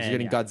Godzilla. Yeah, because you're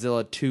getting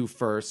Godzilla 2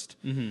 first,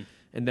 and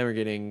then we're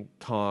getting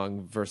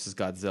Kong versus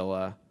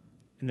Godzilla.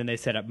 And then they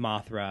set up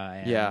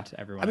Mothra and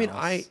everyone else.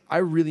 I mean, I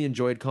really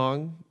enjoyed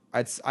Kong.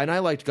 And I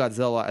liked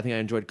Godzilla. I think I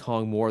enjoyed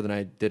Kong more than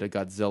I did a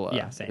Godzilla.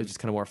 Yeah, same. It was just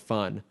kind of more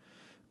fun.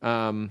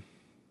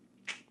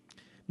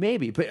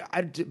 Maybe, but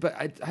I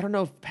don't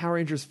know if Power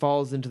Rangers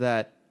falls into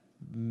that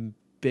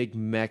big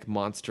mech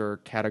monster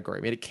category.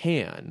 I mean, it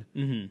can.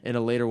 In a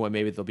later one,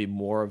 maybe there'll be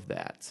more of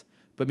that.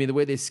 But I mean, the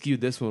way they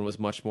skewed this one was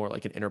much more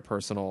like an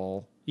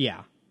interpersonal.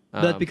 Yeah,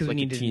 that's because we like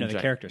needed to know the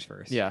characters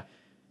first. Yeah.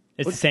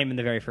 It's the same in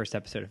the very first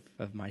episode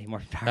of Mighty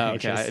Morphin Power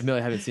Rangers. Okay, I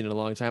really haven't seen it in a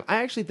long time. I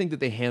actually think that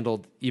they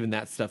handled even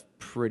that stuff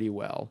pretty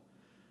well.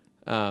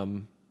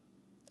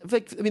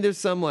 There's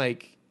some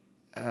like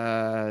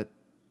kind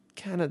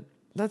of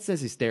not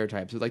necessarily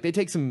stereotypes, but like they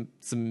take some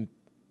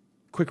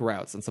quick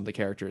routes on some of the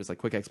characters, like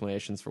quick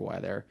explanations for why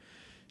they're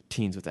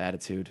teens with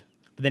attitude.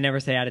 But they never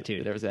say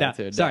attitude. They never say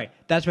attitude. Sorry,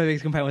 that's my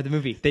biggest complaint with the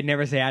movie. They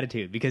never say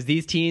attitude because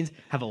these teens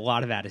have a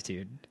lot of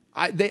attitude.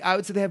 I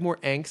would say they have more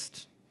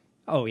angst.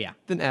 Oh, yeah.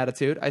 Than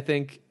attitude. I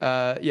think,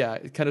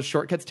 kind of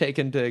shortcuts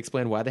taken to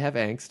explain why they have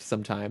angst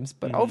sometimes.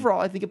 But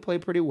overall, I think it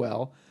played pretty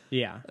well.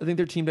 Yeah. I think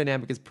their team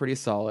dynamic is pretty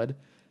solid.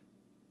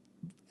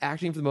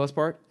 Acting, for the most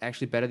part,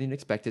 actually better than you'd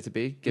expect it to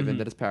be, given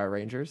that it's Power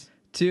Rangers.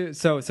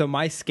 So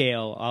my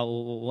scale,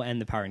 we'll end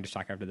the Power Rangers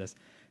talk after this.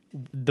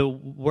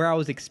 Where I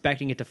was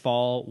expecting it to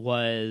fall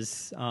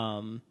was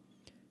Fast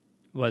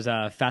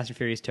and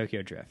Furious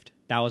Tokyo Drift.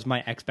 That was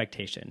my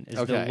expectation.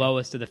 It's the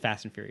lowest of the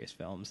Fast and Furious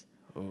films.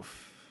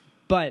 Oof.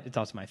 But it's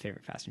also my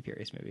favorite Fast and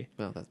Furious movie.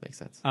 Well, that makes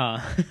sense.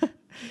 But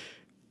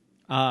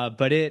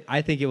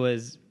I think it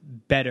was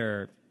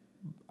better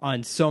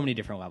on so many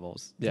different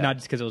levels. Yeah. Not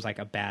just because it was like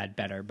a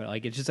better, but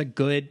like it's just a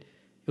good.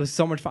 It was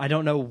so much fun. I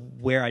don't know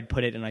where I'd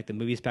put it in like the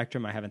movie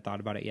spectrum. I haven't thought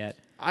about it yet.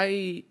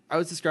 I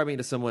was describing it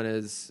to someone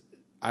as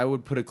I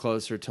would put it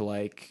closer to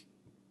like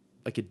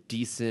a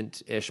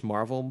decent-ish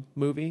Marvel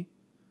movie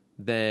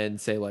than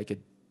say like a.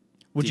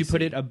 Would you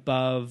put it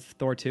above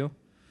Thor 2?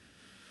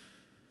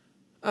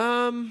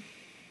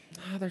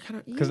 They're kind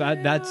of because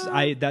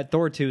that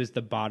Thor 2 is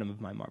the bottom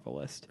of my Marvel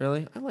list.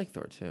 Really, I like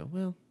Thor 2.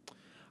 Well,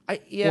 or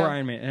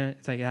Iron Man.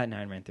 It's like that and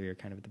Iron Man 3 are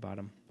kind of at the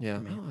bottom. Yeah,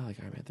 I like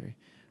Iron Man 3.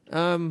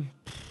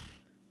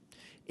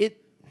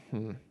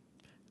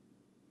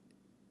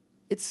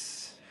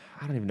 It's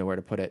I don't even know where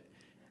to put it.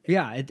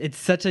 Yeah, it's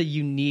such a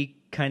unique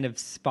kind of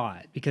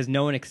spot because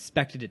no one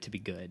expected it to be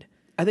good.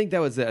 I think that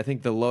was it. I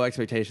think the low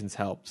expectations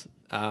helped.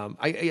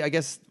 I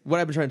guess what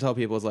I've been trying to tell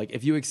people is like,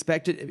 if you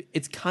expect it,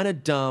 it's kind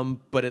of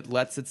dumb, but it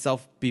lets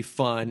itself be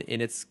fun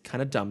in its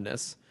kind of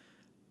dumbness.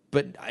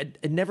 But I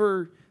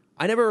never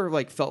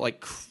like felt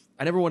like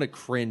I never want to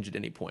cringe at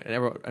any point.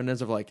 I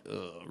never like,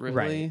 ugh, really?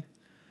 Right.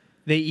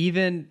 They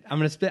even I'm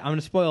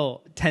gonna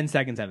spoil 10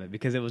 seconds of it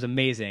because it was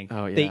amazing.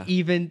 Oh yeah. They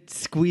even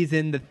squeeze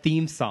in the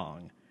theme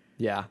song.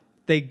 Yeah.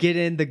 They get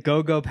in the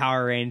Go-Go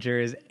Power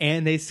Rangers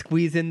and they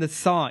squeeze in the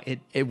song.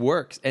 It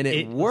works, and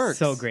it works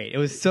so great. It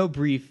was so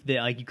brief that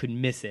like you could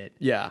miss it.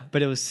 Yeah,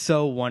 but it was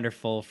so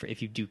wonderful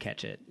if you do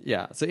catch it.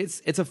 Yeah, so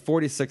it's a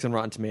 46 on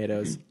Rotten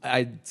Tomatoes.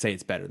 I'd say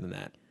it's better than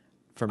that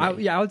for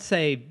me. I would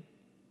say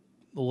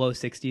low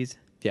 60s.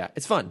 Yeah,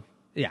 it's fun.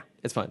 Yeah,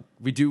 it's fun.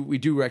 We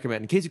do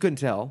recommend, in case you couldn't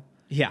tell.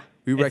 Yeah,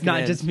 we recommend. It's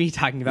not just me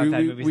talking about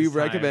that movie. We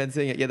recommend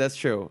seeing it. Yeah, that's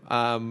true.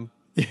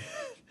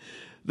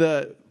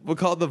 We'll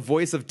call it the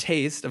voice of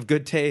taste, of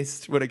good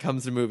taste when it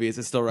comes to movies.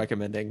 Is still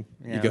recommending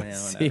you go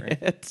see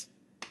it.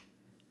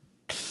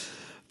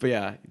 But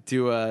yeah,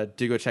 do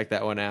go check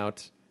that one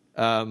out.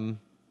 So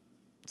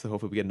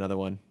hopefully we get another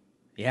one.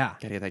 Yeah,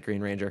 gotta get that Green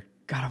Ranger.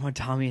 God, I want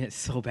Tommy in it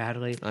so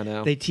badly. I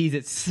know they tease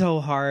it so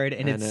hard,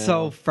 and it's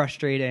so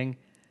frustrating.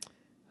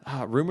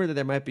 Rumor that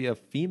there might be a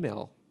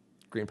female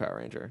Green Power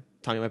Ranger.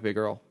 Tommy might be a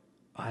girl.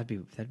 Oh,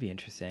 that'd be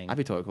interesting. I'd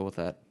be totally cool with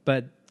that.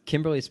 But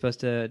Kimberly's supposed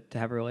to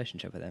have a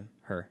relationship with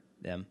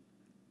them.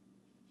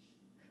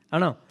 I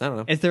don't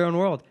know. It's their own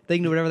world. They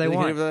can do whatever they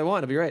want. Can do whatever they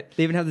want. It'll be right.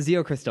 They even have the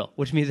Zeo Crystal,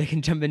 which means they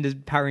can jump into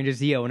Power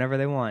Rangers Zeo whenever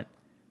they want.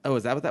 Oh,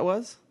 is that what that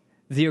was?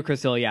 Zeo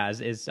Crystal, yeah,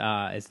 is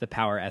the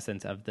power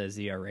essence of the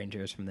Zeo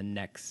Rangers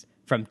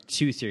from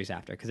 2 series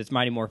after, because it's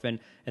Mighty Morphin,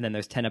 and then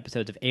there's 10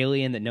 episodes of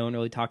Alien that no one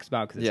really talks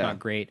about because it's not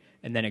great,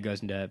 and then it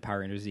goes into Power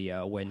Rangers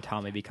Zeo when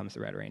Tommy becomes the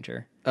Red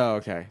Ranger. Oh,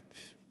 okay.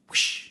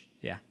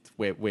 Yeah, It's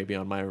way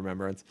beyond my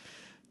remembrance.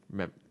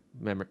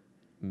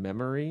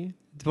 Memory.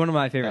 it's one of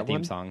my favorite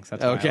theme songs.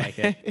 That's why I like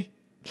it.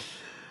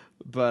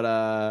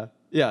 But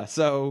yeah,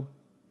 so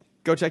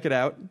go check it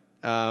out.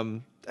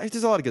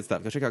 There's a lot of good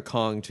stuff. Go check out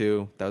Kong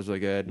too. That was really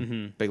good.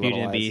 Mm-hmm. Big Beauty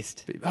Little and the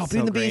Lies. Beast. Oh, So Beauty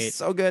and the great. Beast,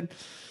 so good.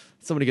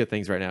 So many good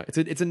things right now.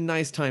 It's a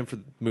nice time for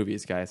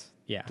movies, guys.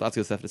 Yeah. Lots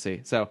of good stuff to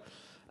see. So,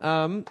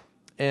 and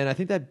I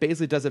think that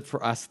basically does it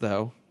for us,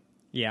 though.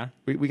 Yeah,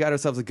 We got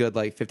ourselves a good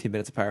 15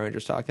 minutes of Power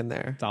Rangers talk in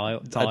there. it's all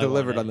I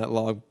delivered wanted. on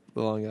that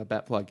long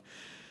bat plug.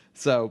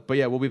 So, but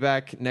yeah, we'll be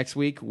back next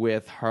week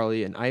with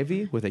Harley and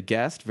Ivy with a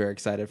guest. Very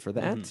excited for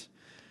that.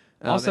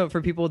 Also,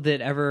 for people that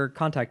ever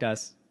contact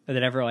us, or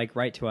that ever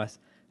write to us,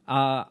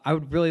 I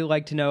would really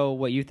like to know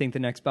what you think the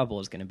next bubble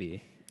is going to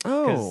be.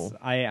 Oh,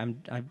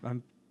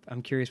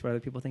 I'm curious what other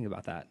people think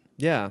about that.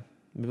 yeah.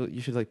 Maybe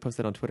you should post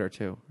that on Twitter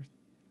too.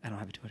 I don't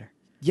have a Twitter.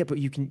 Yeah, but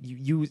you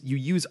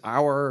use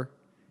our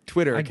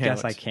Twitter I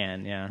account. guess I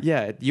can. Yeah.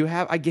 Yeah, you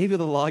have. I gave you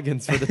the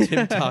logins for the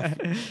Tim Talk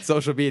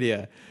social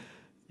media.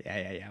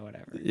 Yeah.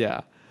 Whatever.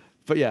 Yeah,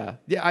 but yeah.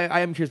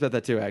 I am curious about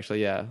that too.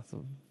 Actually, yeah.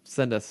 So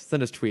send us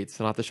tweets.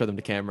 I'll have to show them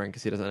to Cameron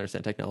because he doesn't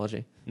understand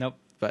technology. Nope.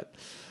 But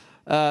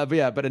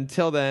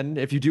until then,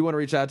 if you do want to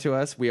reach out to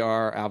us, we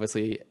are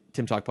obviously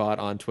Tim Talk Pod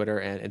on Twitter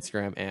and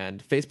Instagram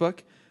and Facebook.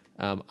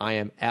 I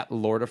am at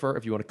Lordifer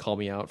if you want to call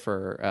me out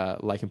for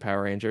liking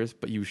Power Rangers,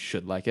 but you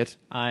should like it.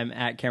 I'm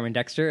at Cameron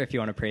Dexter if you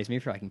want to praise me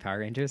for liking Power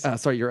Rangers.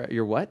 Sorry,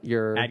 you're what?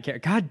 You're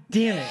God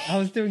damn it! I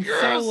was doing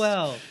so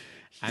well.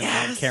 I'm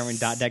Yes! at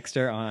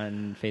Cameron.Dexter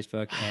on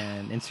Facebook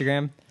and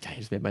Instagram. I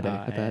just made my day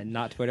with that. And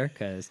not Twitter,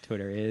 because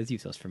Twitter is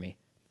useless for me.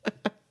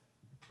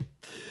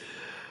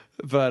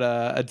 But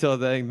until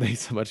then,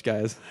 thanks so much,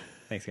 guys.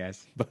 Thanks,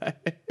 guys. Bye.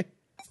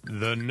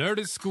 The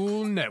Nerdist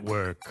School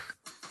Network.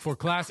 For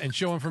class and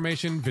show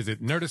information,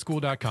 visit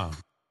nerdistschool.com.